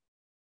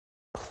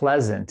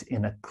pleasant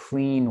in a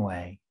clean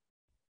way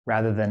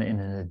rather than in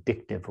an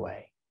addictive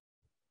way.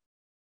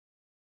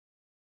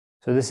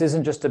 So this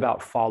isn't just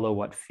about follow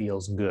what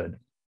feels good.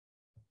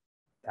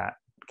 That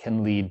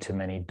can lead to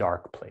many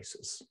dark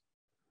places.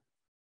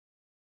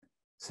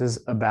 This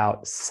is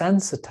about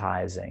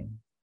sensitizing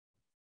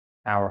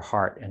our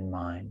heart and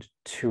mind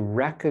to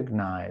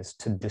recognize,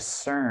 to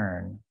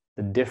discern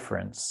the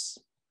difference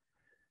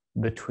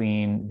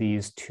between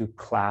these two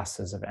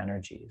classes of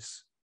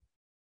energies.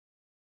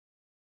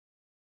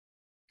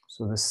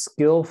 So the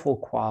skillful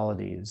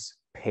qualities,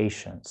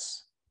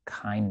 patience,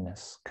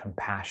 kindness,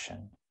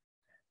 compassion,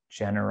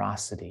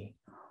 generosity,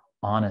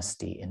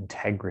 honesty,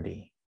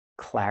 integrity,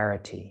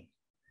 clarity,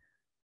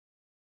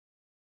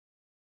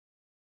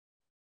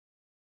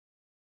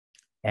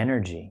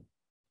 energy,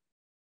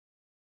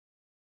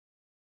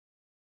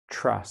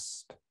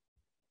 trust,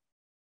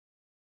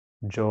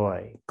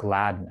 joy,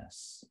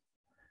 gladness.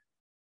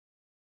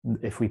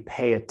 If we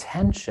pay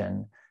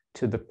attention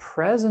to the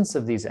presence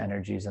of these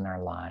energies in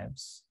our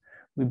lives,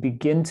 we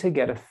begin to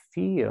get a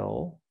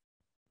feel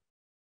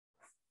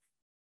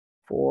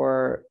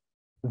for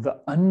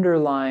the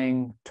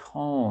underlying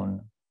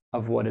tone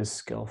of what is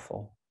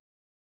skillful.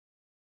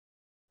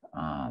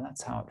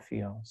 That's how it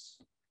feels.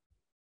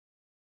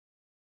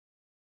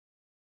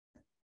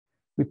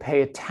 We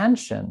pay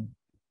attention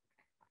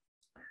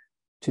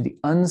to the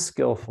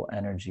unskillful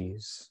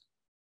energies,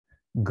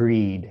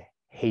 greed,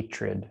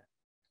 hatred,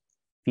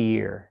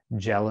 fear,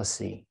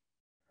 jealousy,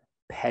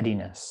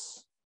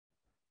 pettiness,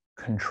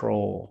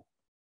 control,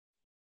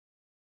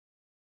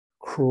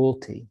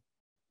 cruelty.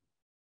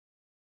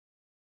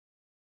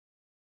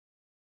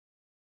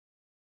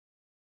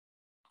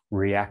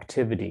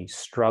 Reactivity,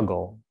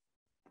 struggle.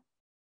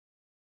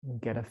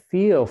 Get a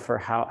feel for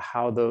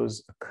how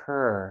those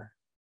occur,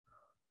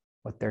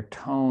 what their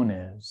tone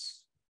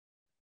is.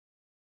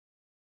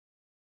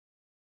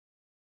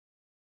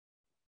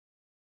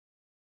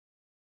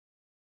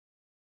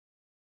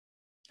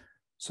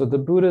 So the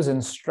Buddha's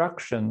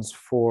instructions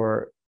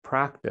for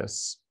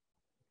practice,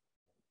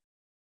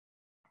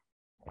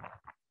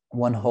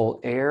 one whole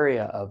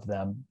area of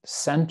them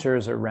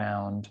centers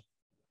around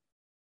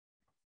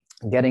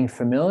getting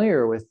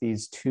familiar with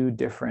these two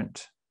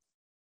different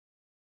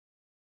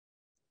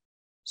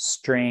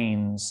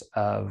strains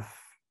of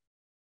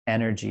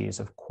energies,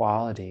 of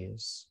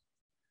qualities,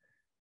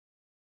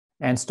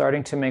 and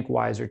starting to make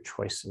wiser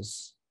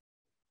choices.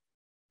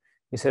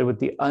 He said, with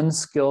the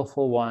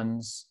unskillful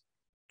ones,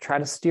 try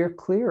to steer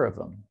clear of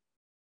them.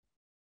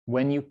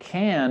 When you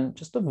can,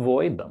 just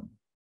avoid them.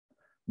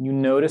 You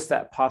notice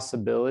that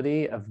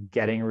possibility of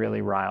getting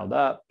really riled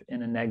up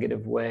in a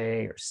negative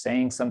way or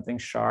saying something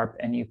sharp,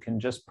 and you can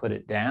just put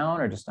it down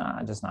or just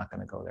not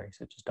going to go there. He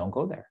said, just don't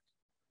go there.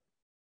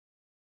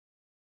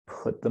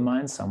 Put the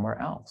mind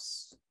somewhere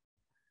else.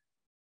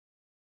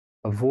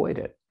 Avoid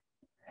it.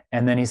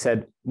 And then he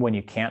said, when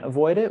you can't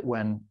avoid it,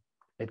 when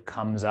it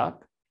comes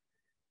up,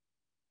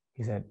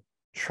 he said,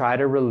 try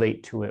to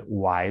relate to it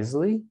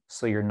wisely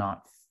so you're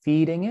not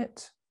feeding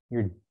it.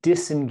 You're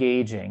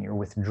disengaging, you're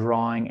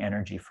withdrawing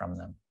energy from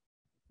them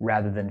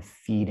rather than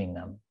feeding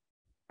them.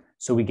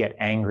 So we get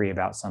angry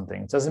about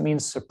something. It doesn't mean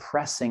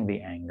suppressing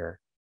the anger.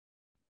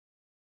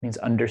 It means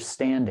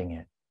understanding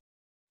it.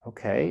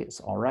 Okay, it's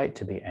all right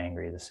to be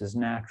angry. This is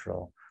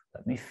natural.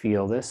 Let me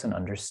feel this and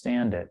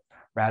understand it,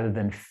 rather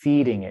than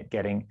feeding it,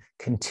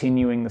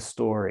 continuing the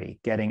story,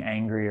 getting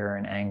angrier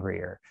and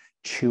angrier,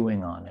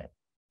 chewing on it,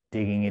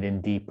 digging it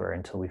in deeper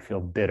until we feel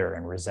bitter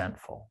and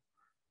resentful.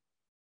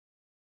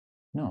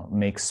 No,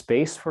 make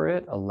space for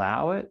it,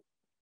 allow it,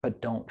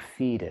 but don't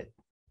feed it.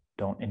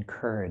 Don't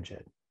encourage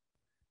it.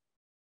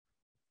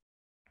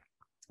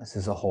 This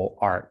is a whole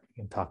art. We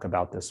can talk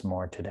about this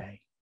more today.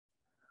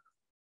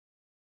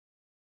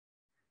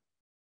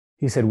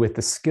 He said, with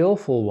the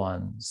skillful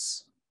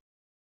ones,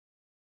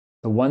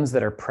 the ones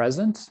that are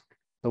present,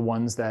 the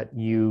ones that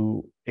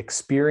you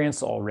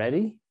experience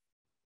already,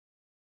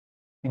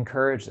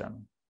 encourage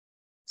them,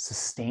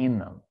 sustain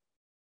them.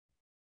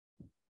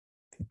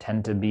 If you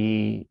tend to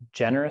be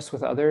generous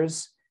with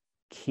others,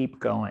 keep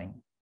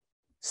going.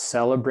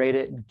 Celebrate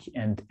it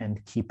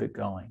and keep it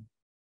going.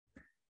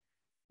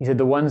 He said,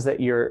 the ones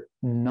that you're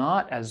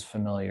not as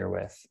familiar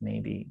with,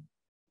 maybe,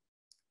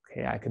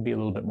 okay, I could be a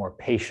little bit more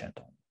patient,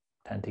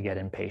 tend to get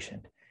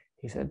impatient.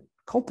 He said,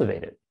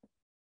 cultivate it.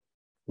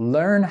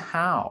 Learn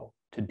how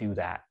to do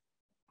that.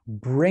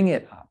 Bring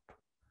it up.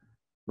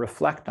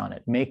 Reflect on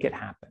it. Make it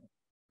happen.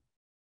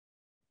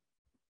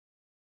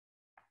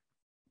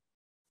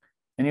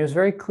 And he was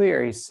very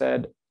clear. He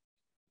said,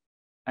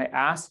 I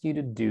ask you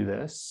to do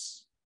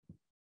this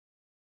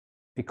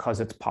because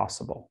it's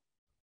possible.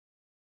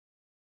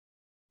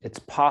 It's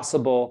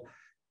possible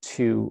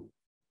to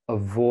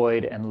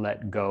avoid and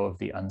let go of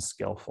the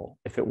unskillful.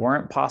 If it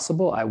weren't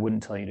possible, I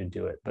wouldn't tell you to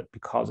do it. But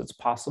because it's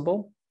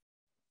possible,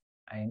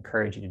 I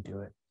encourage you to do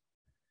it.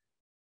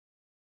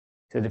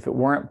 He said, if it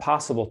weren't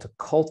possible to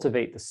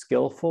cultivate the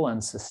skillful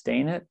and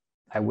sustain it,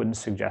 I wouldn't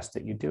suggest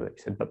that you do it.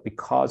 He said, but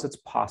because it's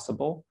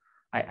possible,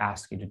 I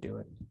ask you to do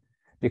it.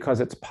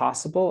 Because it's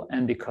possible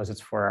and because it's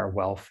for our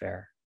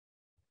welfare.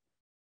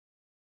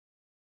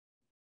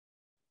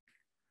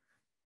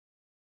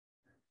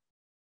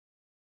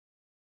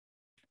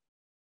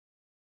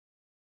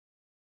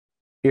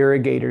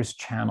 Irrigators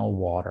channel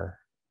water.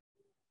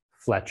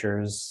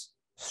 Fletchers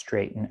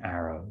straighten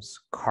arrows.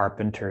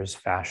 Carpenters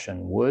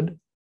fashion wood.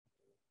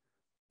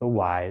 The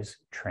wise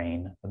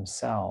train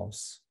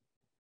themselves.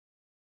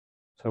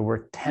 So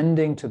we're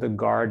tending to the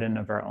garden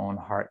of our own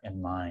heart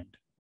and mind.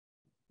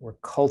 We're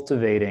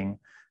cultivating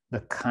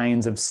the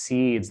kinds of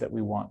seeds that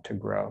we want to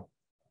grow.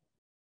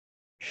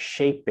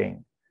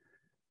 Shaping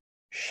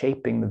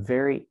the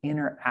very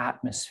inner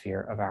atmosphere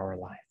of our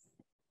life.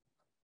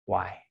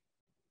 Why?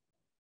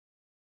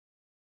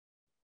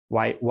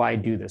 Why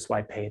do this?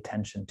 Why pay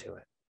attention to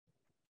it?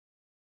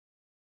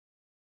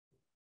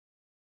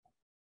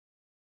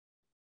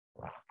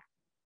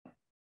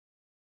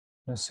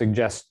 going to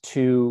suggest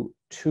two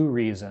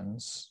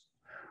reasons.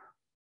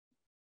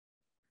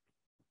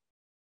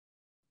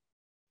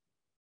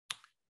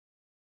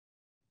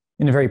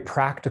 In a very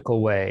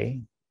practical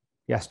way,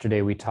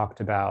 yesterday we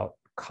talked about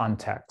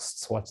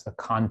contexts. What's the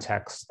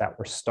context that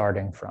we're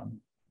starting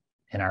from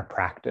in our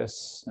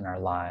practice, in our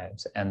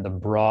lives? And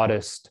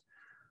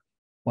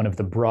one of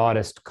the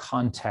broadest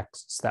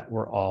contexts that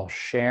we're all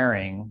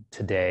sharing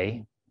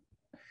today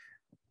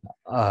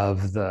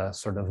of the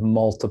sort of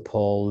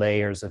multiple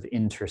layers of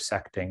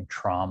intersecting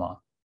trauma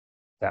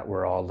that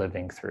we're all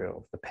living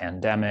through, the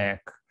pandemic,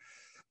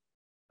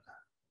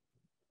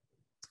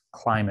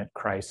 climate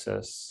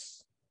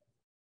crisis,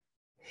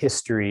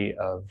 history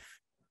of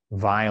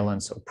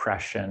violence,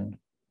 oppression,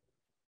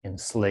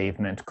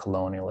 enslavement,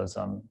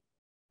 colonialism,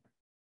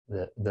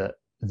 the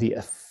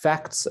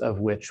effects of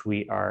which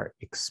we are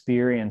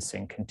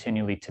experiencing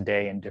continually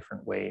today in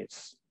different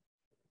ways.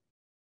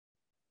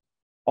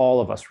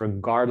 All of us,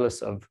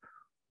 regardless of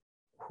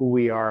who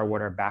we are,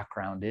 what our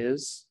background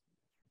is,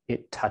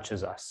 it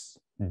touches us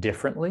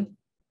differently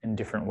in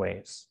different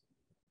ways.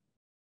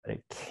 But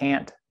it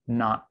can't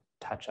not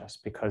touch us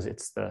because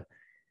it's the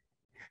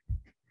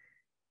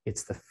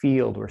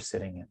field we're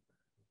sitting in.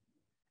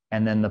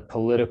 And then the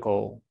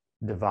political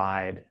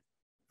divide,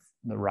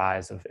 the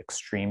rise of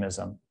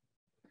extremism.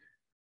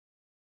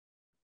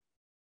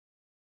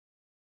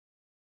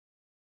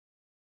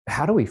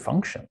 How do we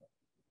function?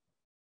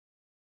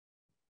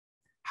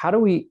 How do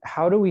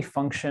we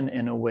function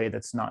in a way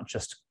that's not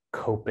just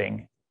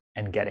coping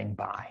and getting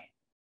by?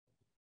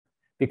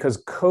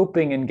 Because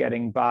coping and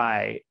getting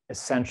by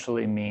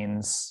essentially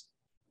means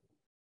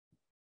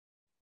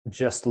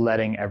just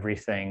letting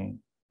everything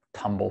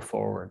tumble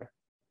forward.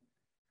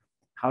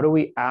 How do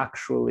we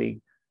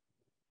actually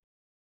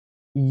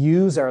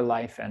use our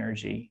life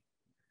energy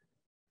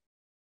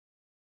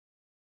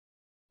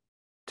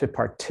to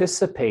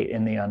participate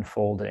in the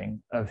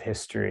unfolding of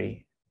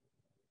history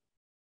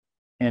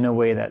in a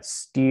way that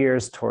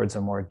steers towards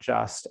a more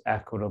just,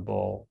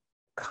 equitable,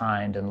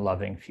 kind, and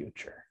loving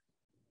future?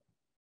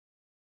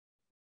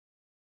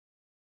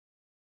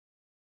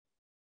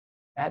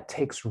 That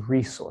takes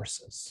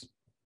resources.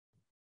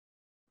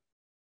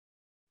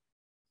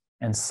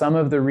 And some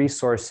of the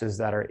resources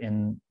that are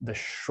in the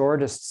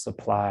shortest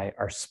supply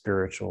are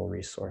spiritual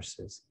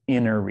resources,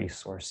 inner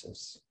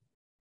resources,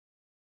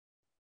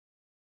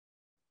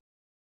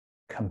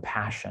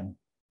 compassion,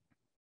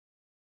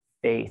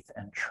 faith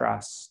and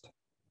trust,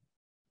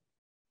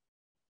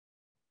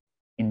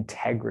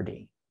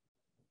 integrity,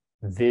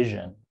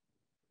 vision,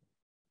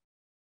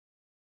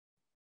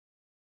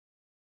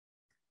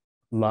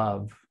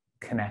 love,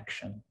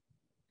 connection.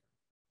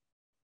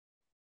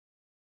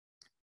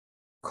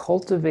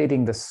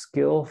 Cultivating the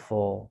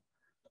skillful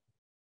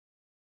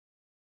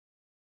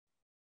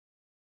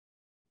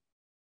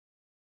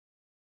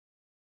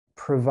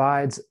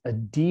provides a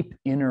deep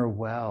inner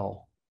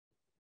well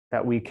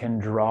that we can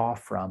draw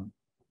from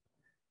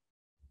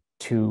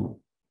to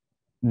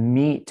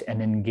meet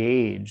and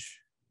engage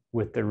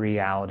with the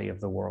reality of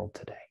the world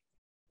today.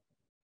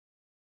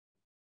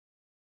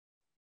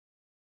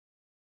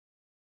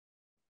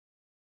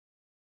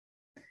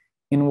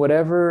 In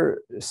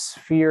whatever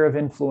sphere of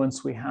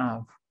influence we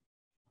have,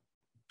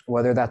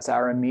 whether that's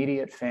our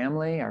immediate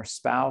family, our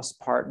spouse,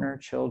 partner,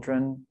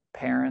 children,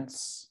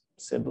 parents,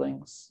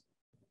 siblings,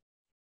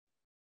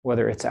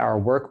 whether it's our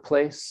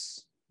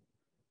workplace,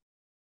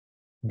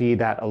 be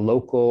that a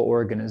local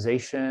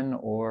organization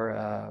or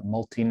a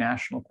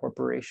multinational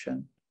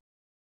corporation,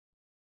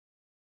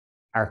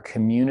 our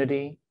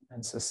community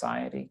and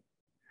society,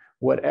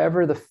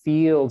 whatever the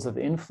fields of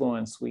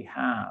influence we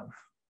have,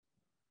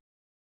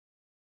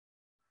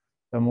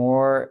 the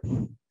more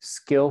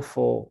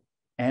skillful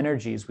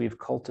energies we've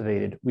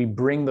cultivated, we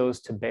bring those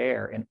to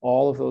bear in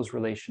all of those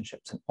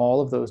relationships and all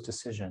of those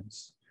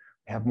decisions.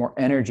 We have more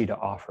energy to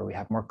offer. We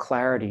have more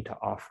clarity to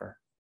offer.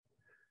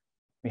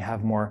 We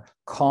have more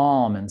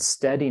calm and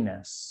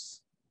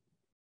steadiness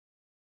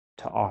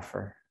to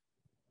offer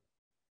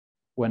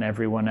when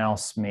everyone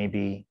else may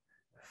be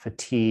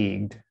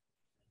fatigued,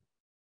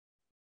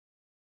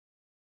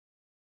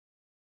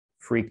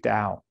 freaked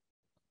out,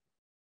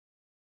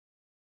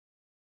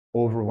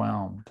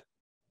 overwhelmed.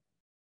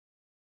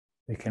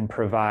 We can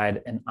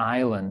provide an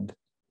island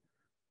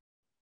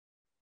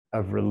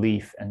of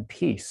relief and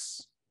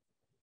peace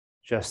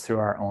just through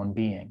our own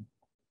being.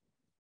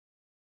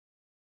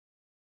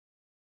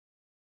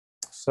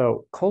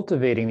 So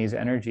cultivating these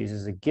energies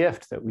is a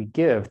gift that we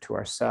give to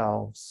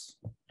ourselves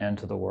and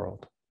to the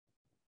world.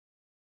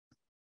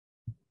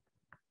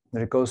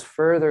 But it goes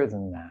further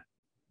than that.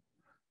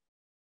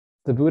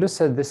 The Buddha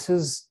said this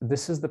is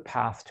the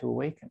path to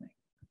awakening.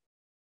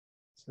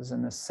 This is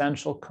an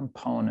essential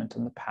component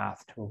in the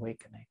path to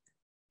awakening.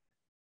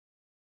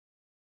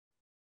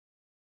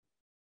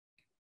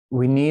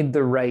 We need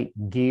the right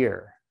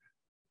gear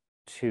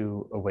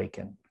to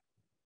awaken.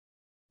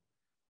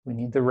 We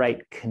need the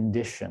right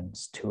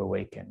conditions to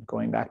awaken.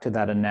 Going back to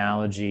that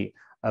analogy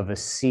of a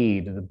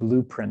seed, the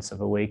blueprints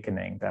of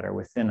awakening that are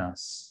within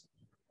us.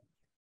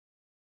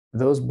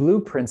 those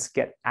blueprints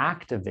get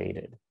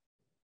activated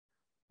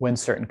when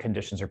certain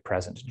conditions are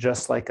present,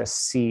 just like a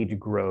seed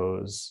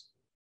grows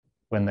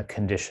when the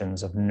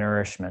conditions of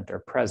nourishment are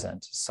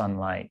present: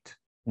 sunlight,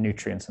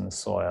 nutrients in the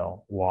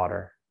soil,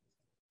 water.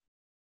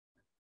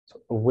 So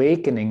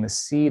awakening, the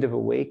seed of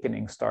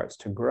awakening starts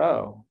to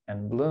grow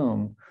and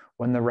bloom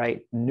when the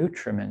right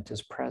nutriment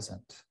is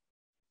present.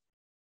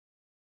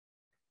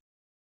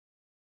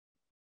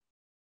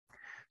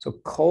 So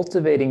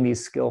cultivating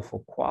these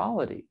skillful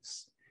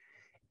qualities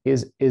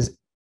is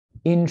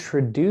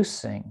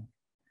introducing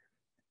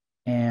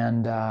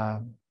and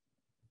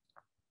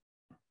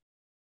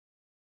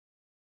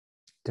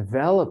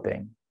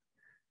developing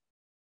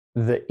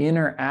the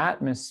inner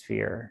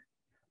atmosphere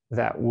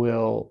that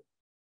will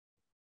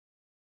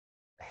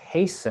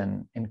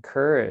hasten,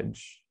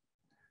 encourage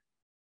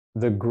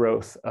the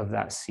growth of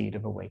that seed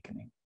of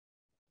awakening.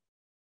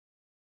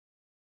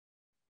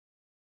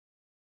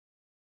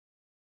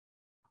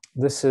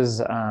 This is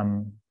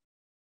from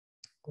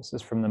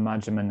the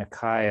Majjhima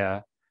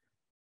Nikaya.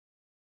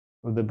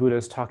 The Buddha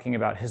is talking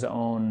about his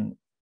own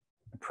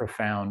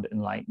profound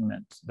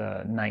enlightenment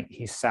the night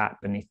he sat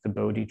beneath the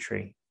Bodhi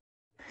tree.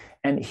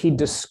 And he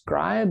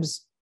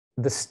describes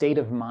the state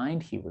of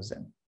mind he was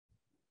in.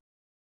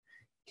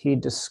 He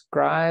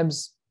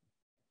describes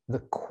the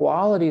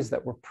qualities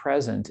that were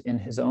present in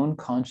his own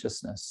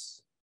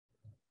consciousness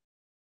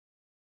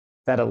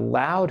that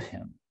allowed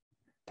him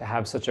to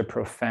have such a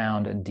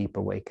profound and deep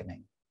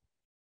awakening.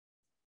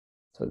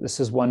 So this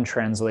is one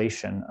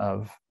translation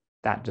of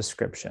that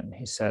description.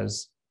 He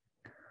says,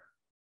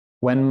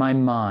 when my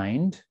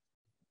mind,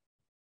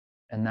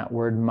 and that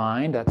word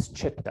mind, that's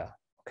chitta,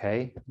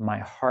 okay? My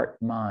heart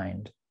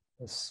mind,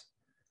 this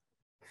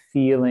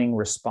feeling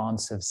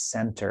responsive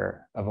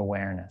center of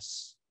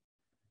awareness.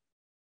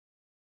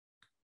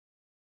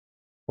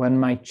 When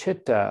my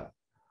chitta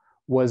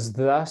was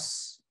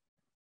thus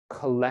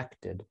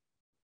collected,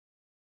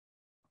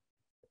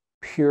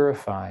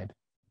 purified,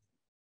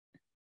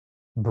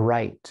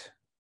 bright,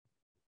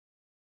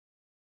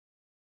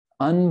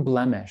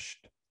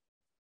 unblemished,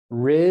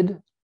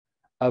 rid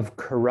of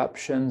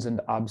corruptions and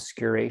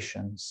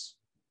obscurations,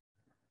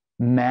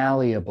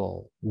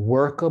 malleable,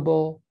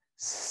 workable,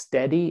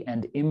 steady,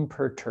 and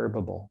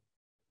imperturbable.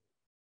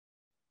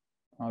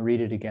 I'll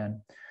read it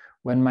again.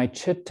 When my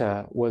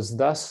chitta was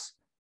thus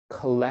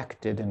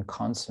collected and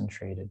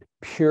concentrated,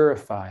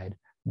 purified,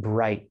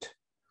 bright,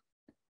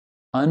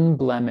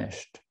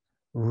 unblemished,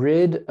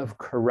 rid of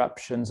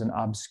corruptions and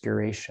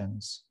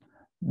obscurations,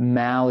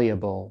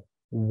 malleable,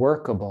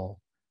 workable,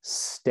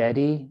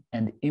 steady,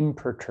 and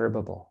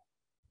imperturbable.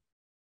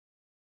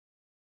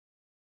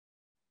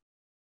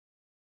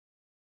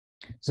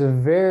 It's a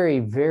very,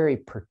 very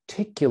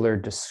particular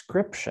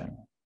description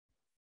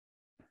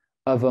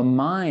of a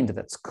mind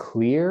that's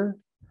clear,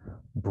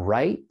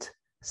 bright,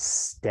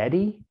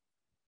 steady,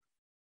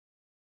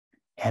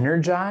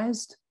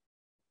 energized,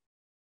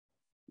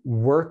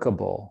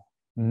 workable,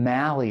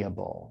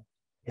 malleable.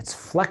 It's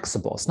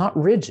flexible. It's not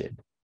rigid.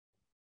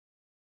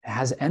 It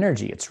has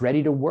energy. It's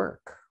ready to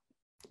work.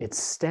 It's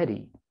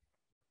steady.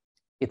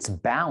 It's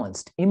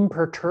balanced,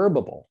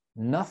 imperturbable.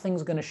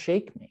 Nothing's going to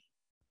shake me.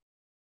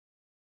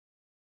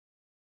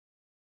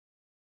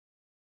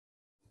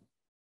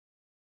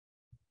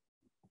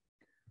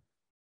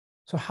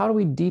 So how do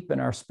we deepen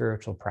our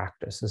spiritual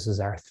practice? This is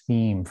our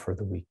theme for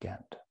the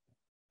weekend.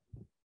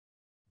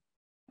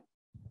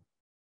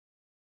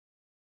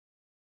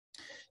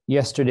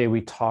 Yesterday,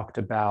 we talked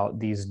about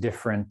these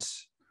different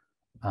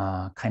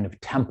kind of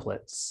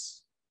templates,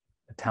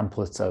 a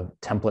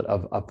template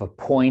of a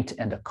point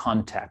and a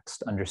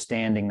context,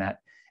 understanding that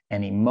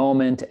any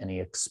moment, any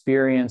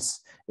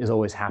experience is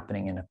always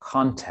happening in a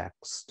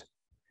context.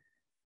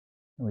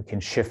 And we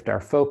can shift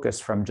our focus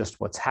from just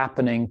what's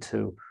happening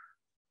to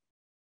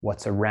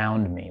what's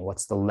around me,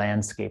 what's the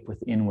landscape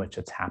within which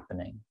it's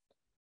happening,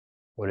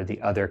 what are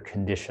the other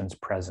conditions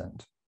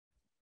present.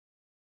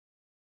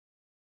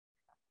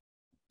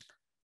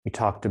 We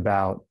talked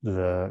about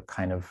the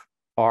kind of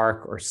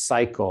arc or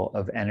cycle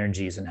of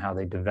energies and how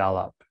they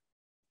develop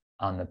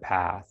on the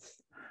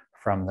path,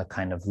 from the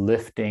kind of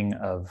lifting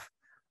of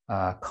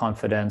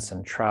confidence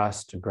and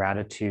trust,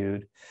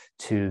 gratitude,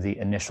 to the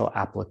initial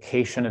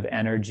application of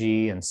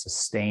energy and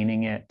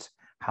sustaining it,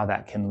 how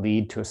that can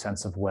lead to a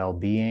sense of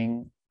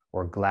well-being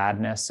or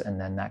gladness,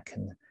 and then that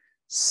can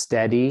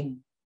steady,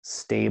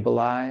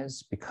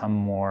 stabilize, become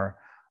more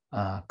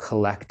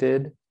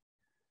collected.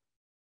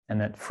 And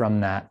that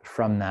from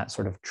that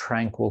sort of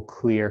tranquil,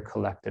 clear,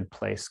 collected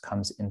place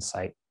comes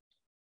insight.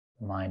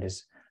 The mind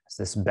is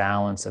this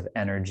balance of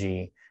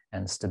energy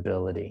and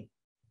stability.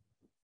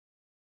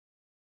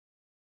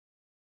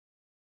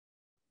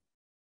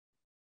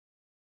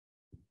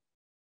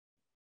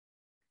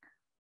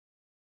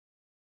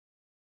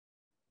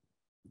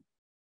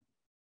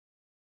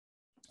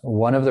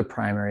 One of the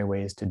primary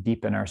ways to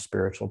deepen our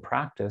spiritual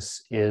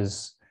practice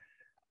is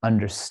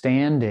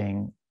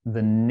understanding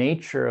the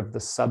nature of the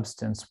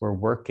substance we're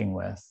working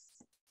with,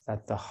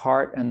 that the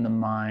heart and the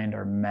mind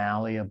are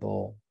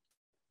malleable,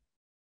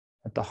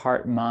 That the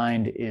heart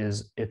mind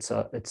is, it's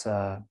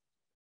a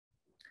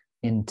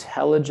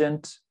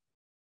intelligent,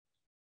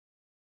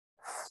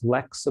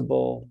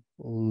 flexible,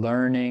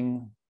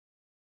 learning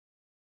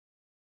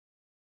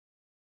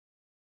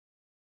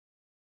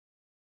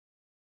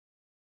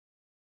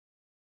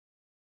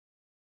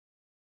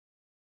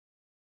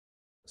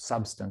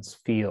substance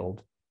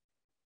field,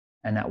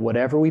 and that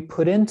whatever we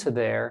put into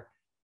there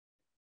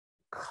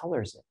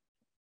colors it,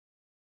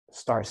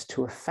 starts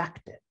to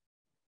affect it.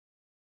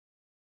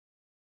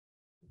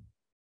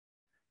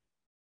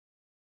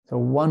 So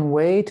one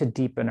way to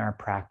deepen our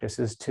practice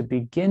is to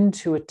begin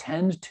to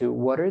attend to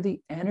what are the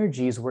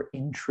energies we're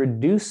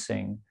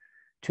introducing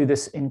to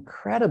this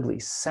incredibly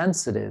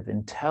sensitive,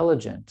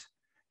 intelligent,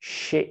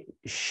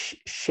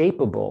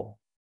 shapeable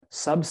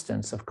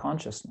substance of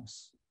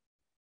consciousness.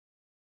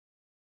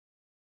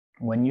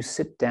 When you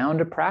sit down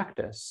to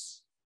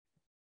practice,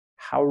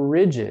 how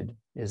rigid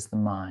is the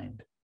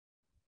mind?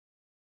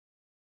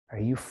 Are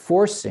you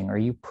forcing? Are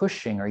you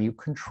pushing? Are you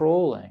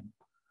controlling?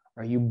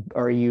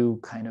 Are you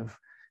kind of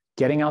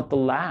getting out the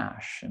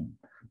lash and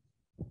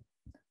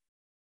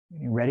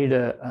you're ready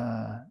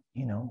to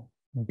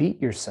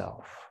beat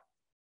yourself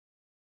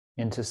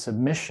into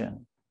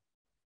submission?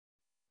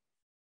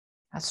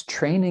 That's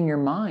training your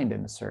mind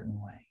in a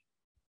certain way.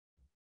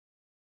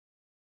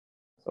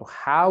 So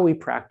how we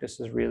practice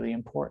is really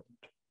important.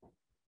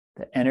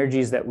 The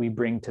energies that we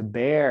bring to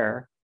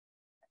bear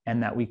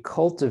and that we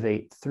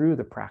cultivate through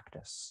the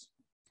practice.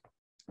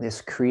 This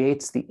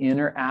creates the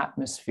inner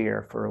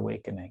atmosphere for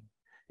awakening.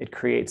 It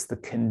creates the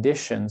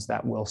conditions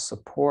that will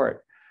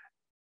support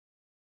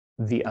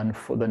the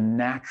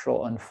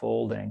natural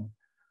unfolding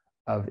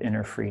of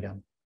inner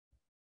freedom.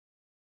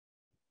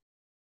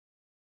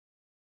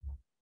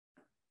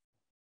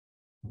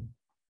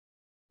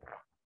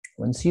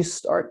 Once you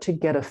start to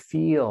get a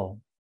feel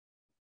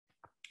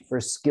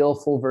for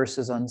skillful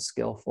versus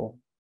unskillful,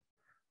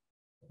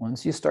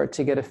 once you start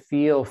to get a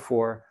feel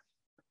for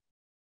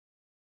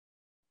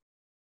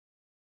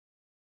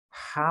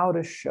how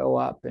to show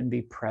up and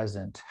be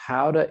present,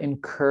 how to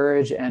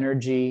encourage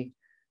energy,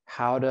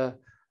 how to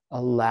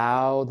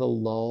allow the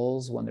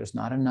lulls when there's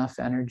not enough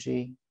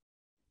energy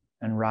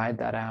and ride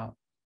that out,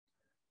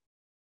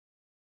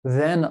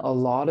 then a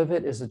lot of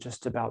it is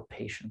just about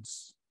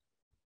patience.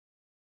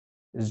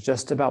 It's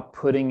just about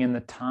putting in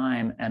the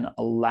time and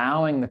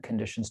allowing the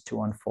conditions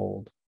to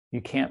unfold. You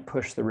can't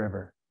push the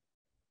river.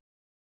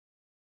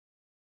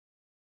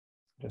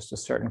 Just a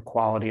certain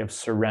quality of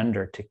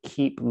surrender to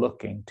keep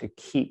looking, to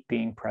keep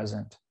being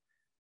present.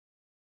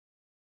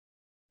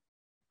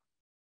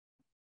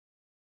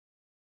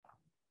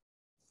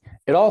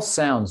 It all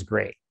sounds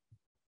great,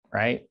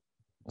 right?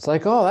 It's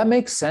like, oh, that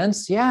makes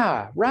sense.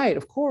 Yeah, right,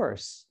 of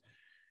course.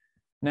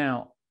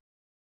 Now,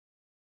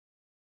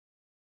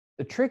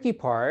 the tricky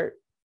part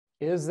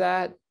is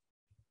that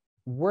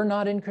we're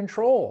not in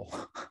control,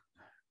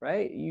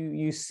 right?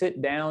 You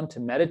sit down to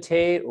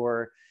meditate,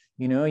 or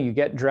you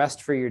get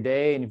dressed for your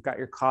day and you've got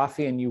your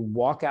coffee and you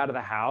walk out of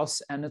the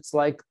house and it's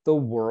like the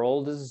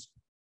world is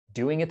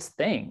doing its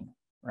thing,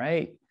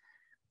 right?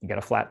 You get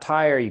a flat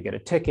tire, you get a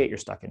ticket, you're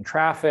stuck in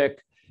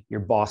traffic, your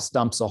boss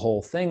dumps a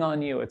whole thing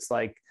on you. It's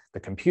like the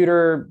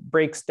computer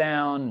breaks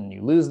down and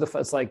you lose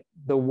it's like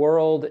the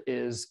world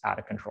is out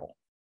of control.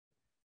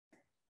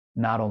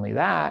 Not only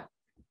that,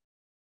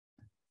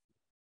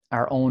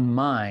 our own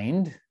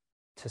mind,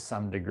 to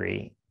some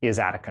degree, is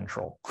out of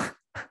control,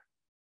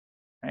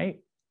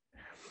 right?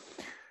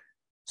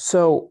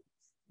 So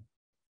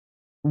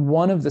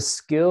one of the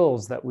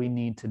skills that we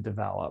need to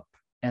develop,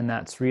 and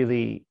that's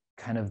really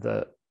kind of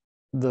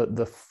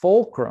the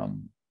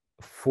fulcrum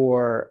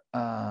for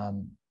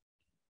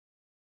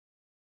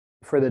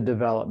the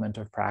development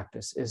of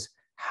practice, is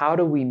how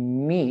do we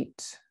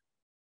meet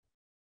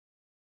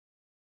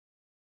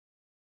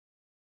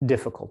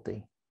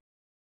difficulty?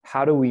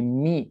 How do we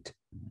meet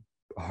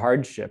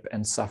hardship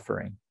and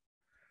suffering?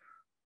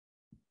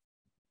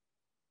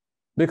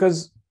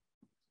 Because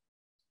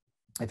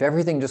if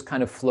everything just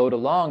kind of flowed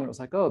along, it was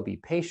like, oh, be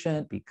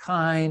patient, be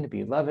kind,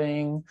 be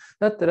loving,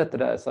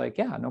 it's like,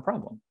 yeah, no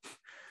problem.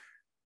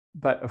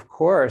 But of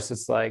course,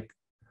 it's like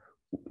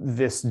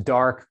this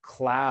dark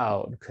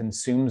cloud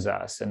consumes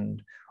us,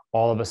 and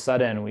all of a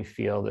sudden we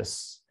feel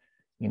this,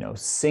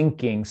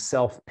 sinking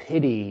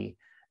self-pity,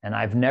 and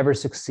I've never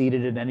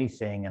succeeded at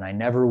anything, and I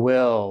never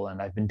will, and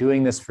I've been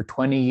doing this for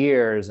 20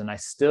 years, and I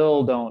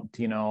still don't,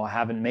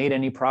 haven't made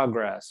any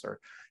progress, or,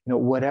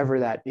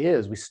 whatever that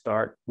is,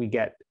 we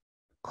get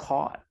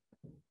caught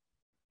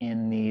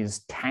in these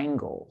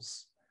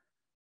tangles.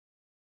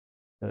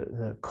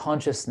 The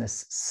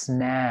consciousness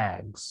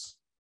snags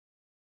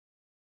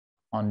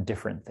on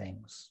different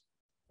things.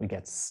 We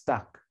get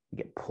stuck, we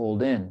get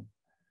pulled in,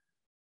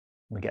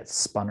 we get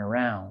spun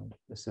around.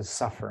 This is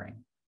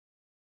suffering.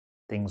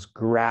 Things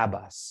grab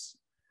us.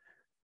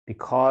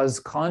 Because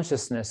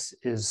consciousness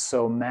is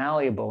so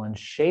malleable and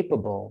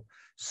shapeable,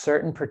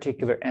 certain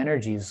particular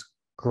energies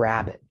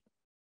grab it,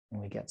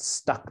 and we get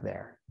stuck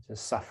there. This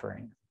is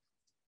suffering.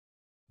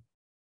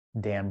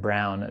 Dan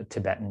Brown, a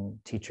Tibetan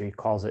teacher, he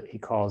calls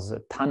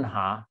it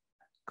tanha,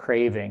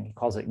 craving. He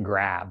calls it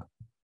grab.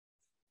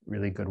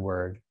 Really good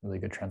word, really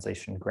good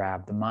translation,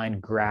 grab. The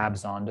mind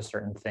grabs onto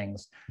certain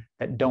things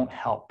that don't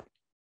help,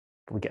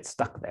 but we get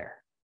stuck there.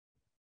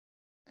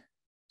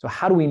 So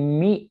how do we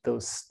meet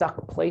those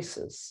stuck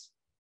places?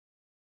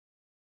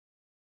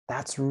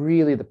 That's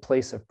really the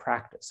place of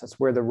practice. That's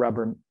where the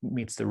rubber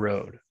meets the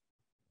road.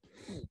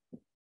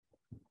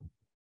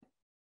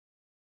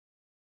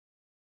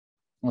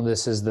 Well,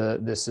 this is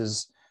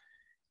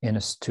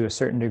to a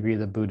certain degree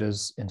the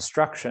Buddha's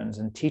instructions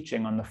and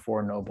teaching on the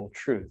Four Noble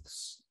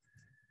Truths.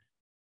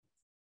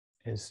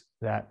 Is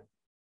that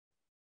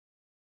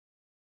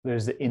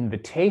there's the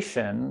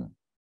invitation,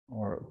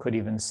 or could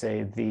even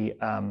say the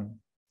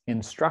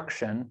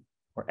instruction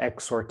or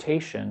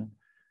exhortation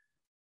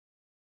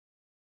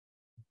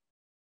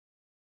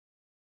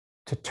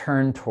to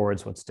turn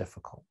towards what's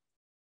difficult,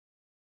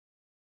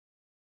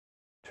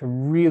 to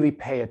really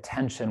pay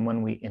attention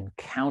when we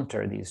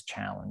encounter these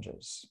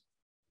challenges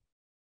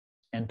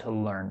and to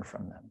learn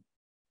from them.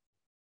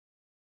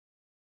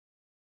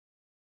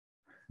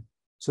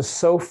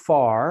 So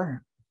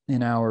far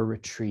in our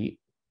retreat,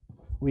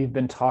 we've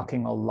been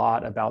talking a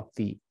lot about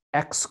the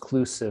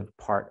exclusive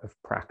part of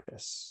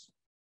practice.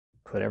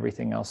 Put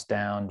everything else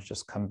down,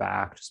 just come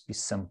back, just be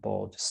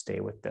simple, just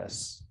stay with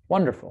this.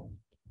 Wonderful.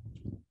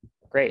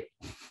 Great.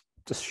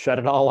 Just shut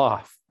it all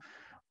off.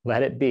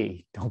 Let it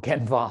be. Don't get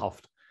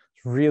involved.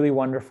 It's really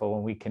wonderful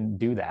when we can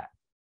do that,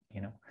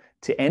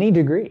 to any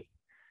degree.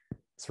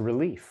 It's a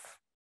relief,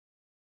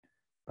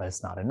 but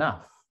it's not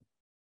enough.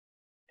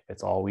 If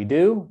it's all we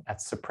do,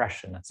 that's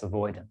suppression, that's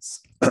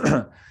avoidance.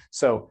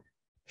 So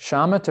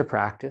shamatha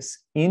practice,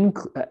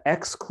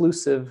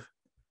 exclusive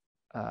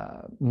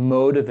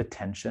mode of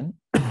attention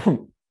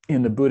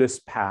in the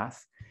Buddhist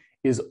path,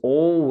 is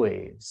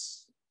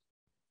always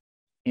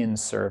in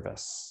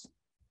service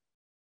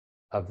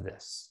of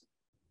this.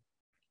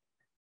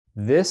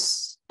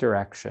 This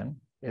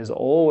direction is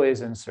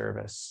always in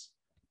service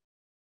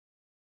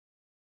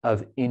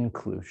of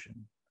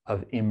inclusion,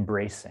 of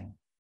embracing,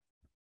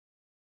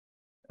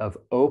 of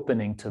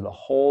opening to the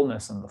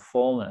wholeness and the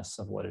fullness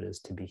of what it is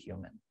to be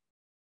human,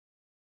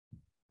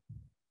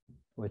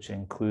 which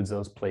includes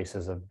those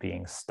places of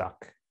being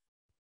stuck,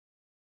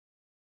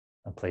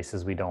 the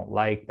places we don't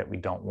like, that we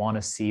don't want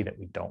to see, that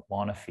we don't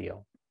want to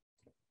feel.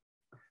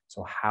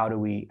 So how do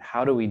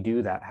we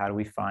do that? How do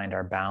we find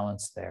our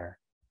balance there?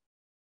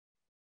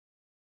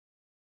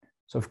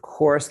 So of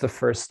course, the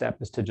first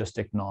step is to just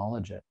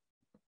acknowledge it.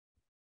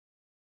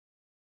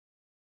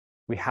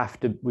 We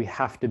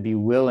have to be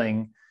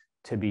willing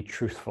to be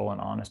truthful and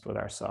honest with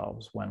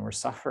ourselves when we're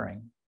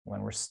suffering,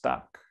 when we're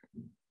stuck.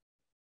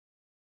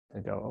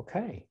 To go,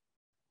 okay,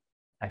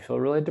 I feel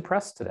really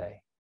depressed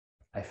today.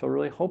 I feel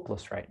really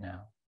hopeless right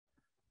now.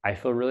 I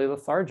feel really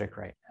lethargic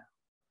right now.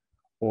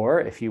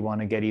 Or if you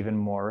want to get even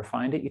more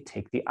refined, you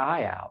take the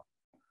I out.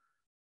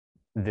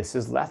 This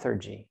is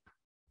lethargy.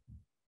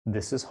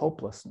 This is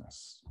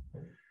hopelessness.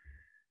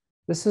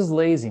 This is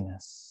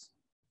laziness.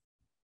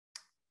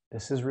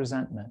 This is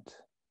resentment.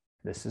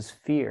 This is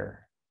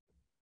fear.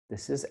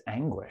 This is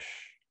anguish.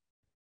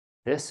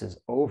 This is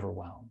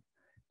overwhelm.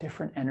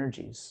 Different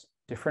energies,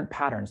 different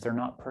patterns. They're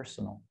not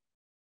personal.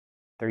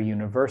 They're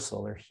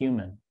universal. They're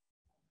human.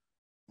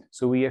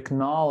 So we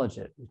acknowledge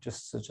it,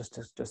 just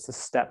a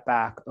step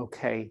back.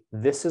 Okay,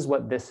 this is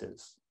what this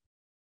is.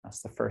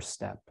 That's the first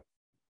step.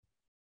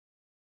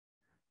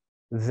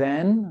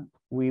 Then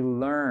we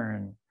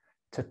learn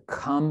to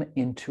come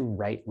into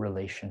right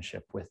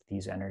relationship with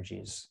these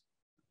energies.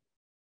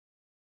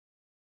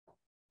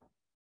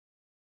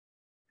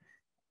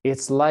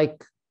 It's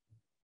like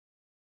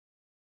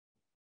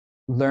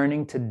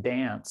learning to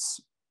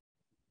dance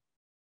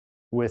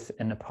with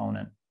an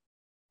opponent.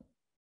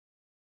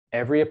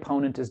 Every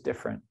opponent is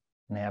different,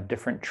 and they have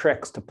different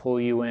tricks to pull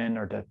you in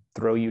or to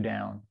throw you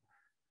down.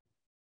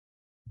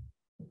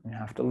 You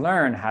have to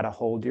learn how to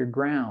hold your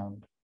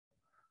ground,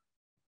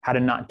 how to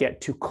not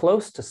get too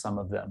close to some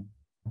of them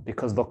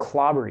because they'll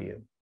clobber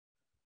you.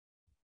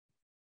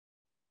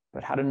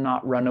 But how to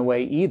not run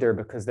away either,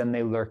 because then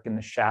they lurk in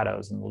the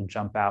shadows and will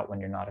jump out when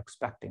you're not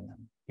expecting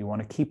them. You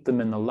want to keep them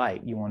in the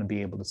light. You want to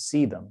be able to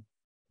see them.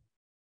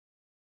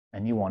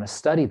 And you want to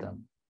study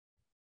them.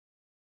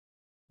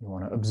 You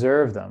want to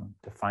observe them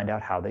to find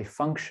out how they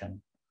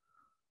function.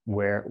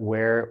 Where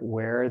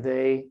are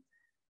they,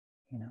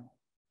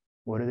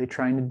 what are they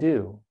trying to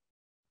do?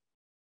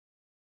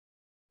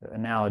 The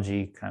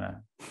analogy kind of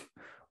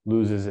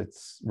loses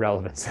its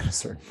relevance at a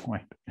certain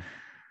point.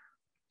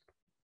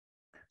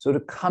 So to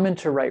come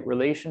into right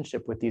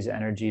relationship with these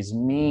energies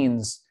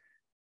means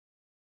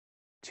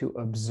to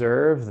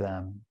observe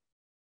them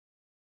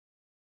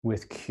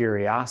with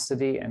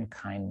curiosity and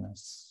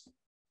kindness.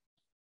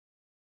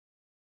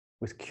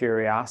 With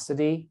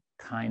curiosity,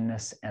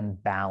 kindness,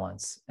 and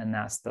balance. And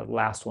that's the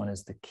last one,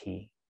 is the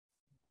key.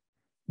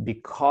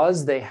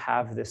 Because they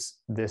have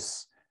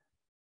this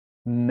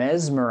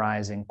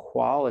mesmerizing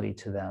quality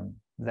to them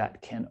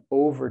that can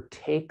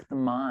overtake the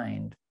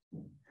mind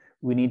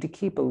we need to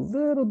keep a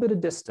little bit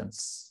of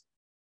distance.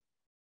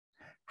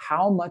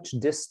 How much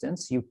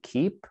distance you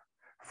keep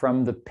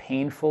from the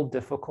painful,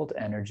 difficult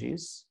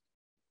energies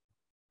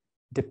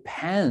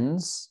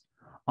depends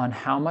on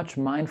how much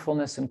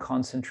mindfulness and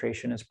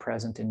concentration is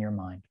present in your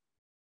mind.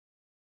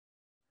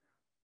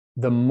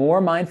 The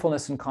more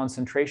mindfulness and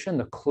concentration,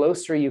 the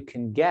closer you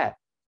can get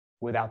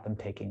without them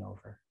taking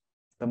over.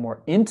 The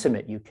more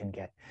intimate you can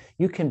get.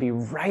 You can be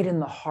right in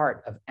the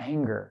heart of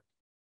anger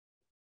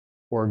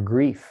or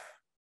grief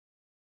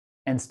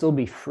and still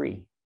be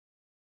free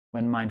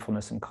when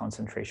mindfulness and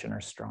concentration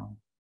are strong.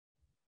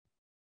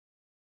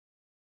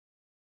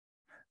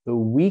 The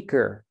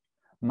weaker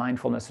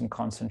mindfulness and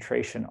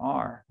concentration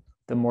are,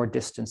 the more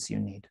distance you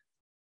need.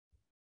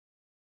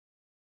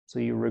 So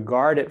you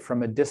regard it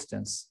from a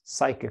distance,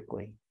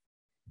 psychically,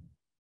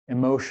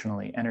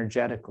 emotionally,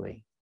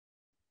 energetically.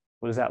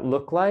 What does that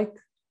look like?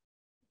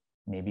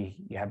 Maybe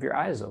you have your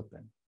eyes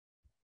open.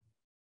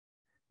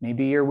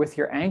 Maybe you're with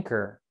your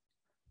anchor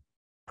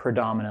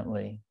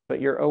predominantly, but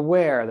you're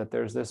aware that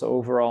there's this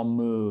overall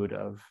mood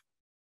of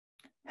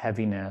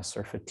heaviness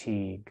or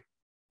fatigue.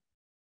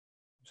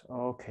 So,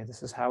 okay,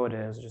 this is how it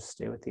is. Just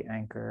stay with the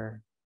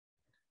anchor.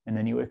 And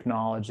then you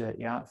acknowledge it.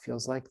 Yeah, it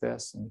feels like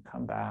this, and you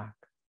come back.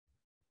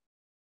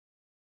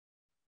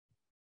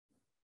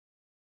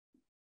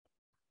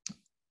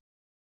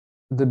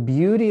 The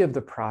beauty of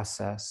the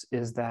process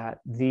is that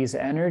these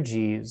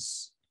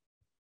energies,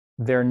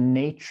 their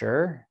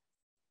nature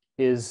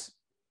is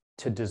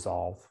to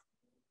dissolve.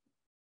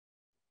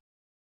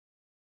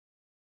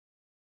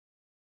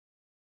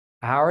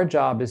 Our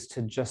job is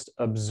to just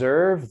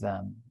observe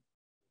them,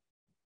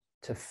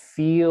 to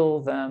feel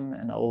them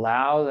and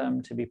allow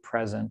them to be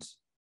present.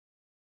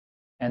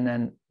 And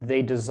then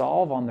they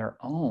dissolve on their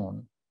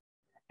own,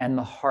 and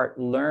the heart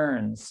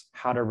learns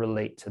how to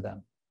relate to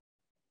them.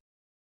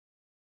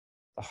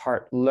 The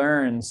heart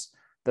learns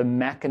the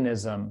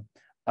mechanism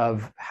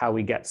of how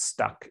we get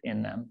stuck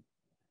in them.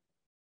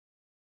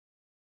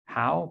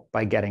 How?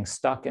 By getting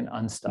stuck and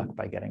unstuck,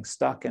 by getting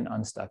stuck and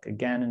unstuck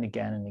again and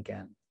again and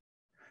again.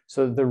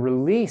 So the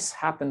release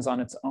happens on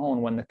its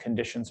own when the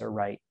conditions are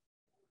right.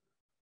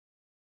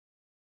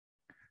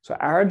 So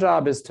our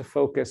job is to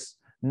focus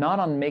not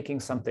on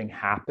making something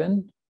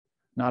happen,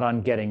 not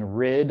on getting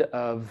rid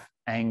of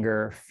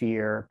anger,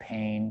 fear,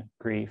 pain,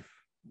 grief,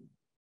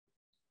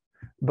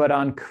 but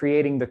on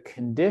creating the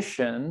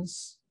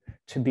conditions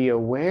to be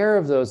aware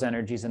of those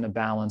energies in a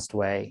balanced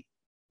way.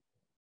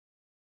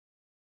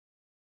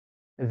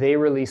 They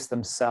release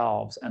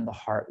themselves, and the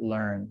heart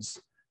learns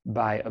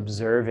by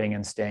observing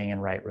and staying in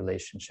right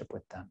relationship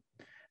with them.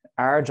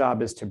 Our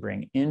job is to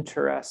bring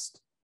interest,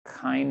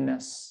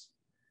 kindness,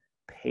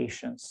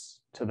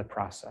 patience to the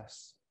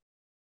process.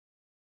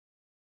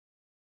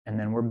 And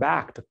then we're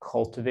back to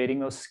cultivating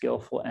those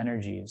skillful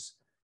energies,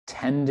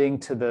 tending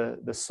to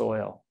the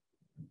soil.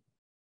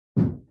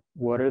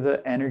 What are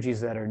the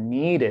energies that are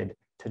needed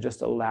to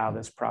just allow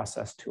this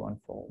process to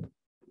unfold?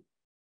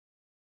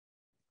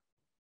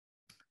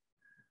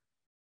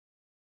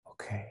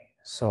 Okay,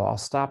 so I'll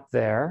stop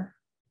there.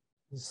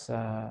 There's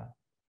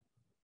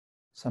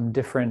some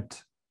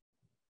different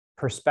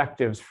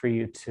perspectives for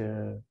you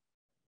to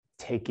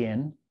take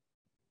in.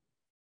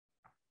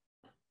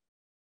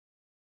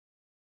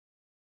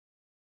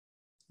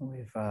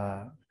 We've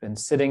been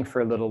sitting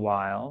for a little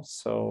while,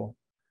 so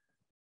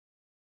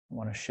I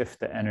want to shift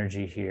the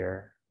energy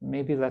here.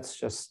 Maybe let's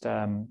just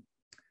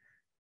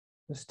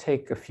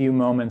take a few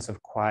moments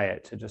of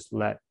quiet to just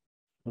let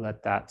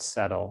that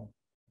settle.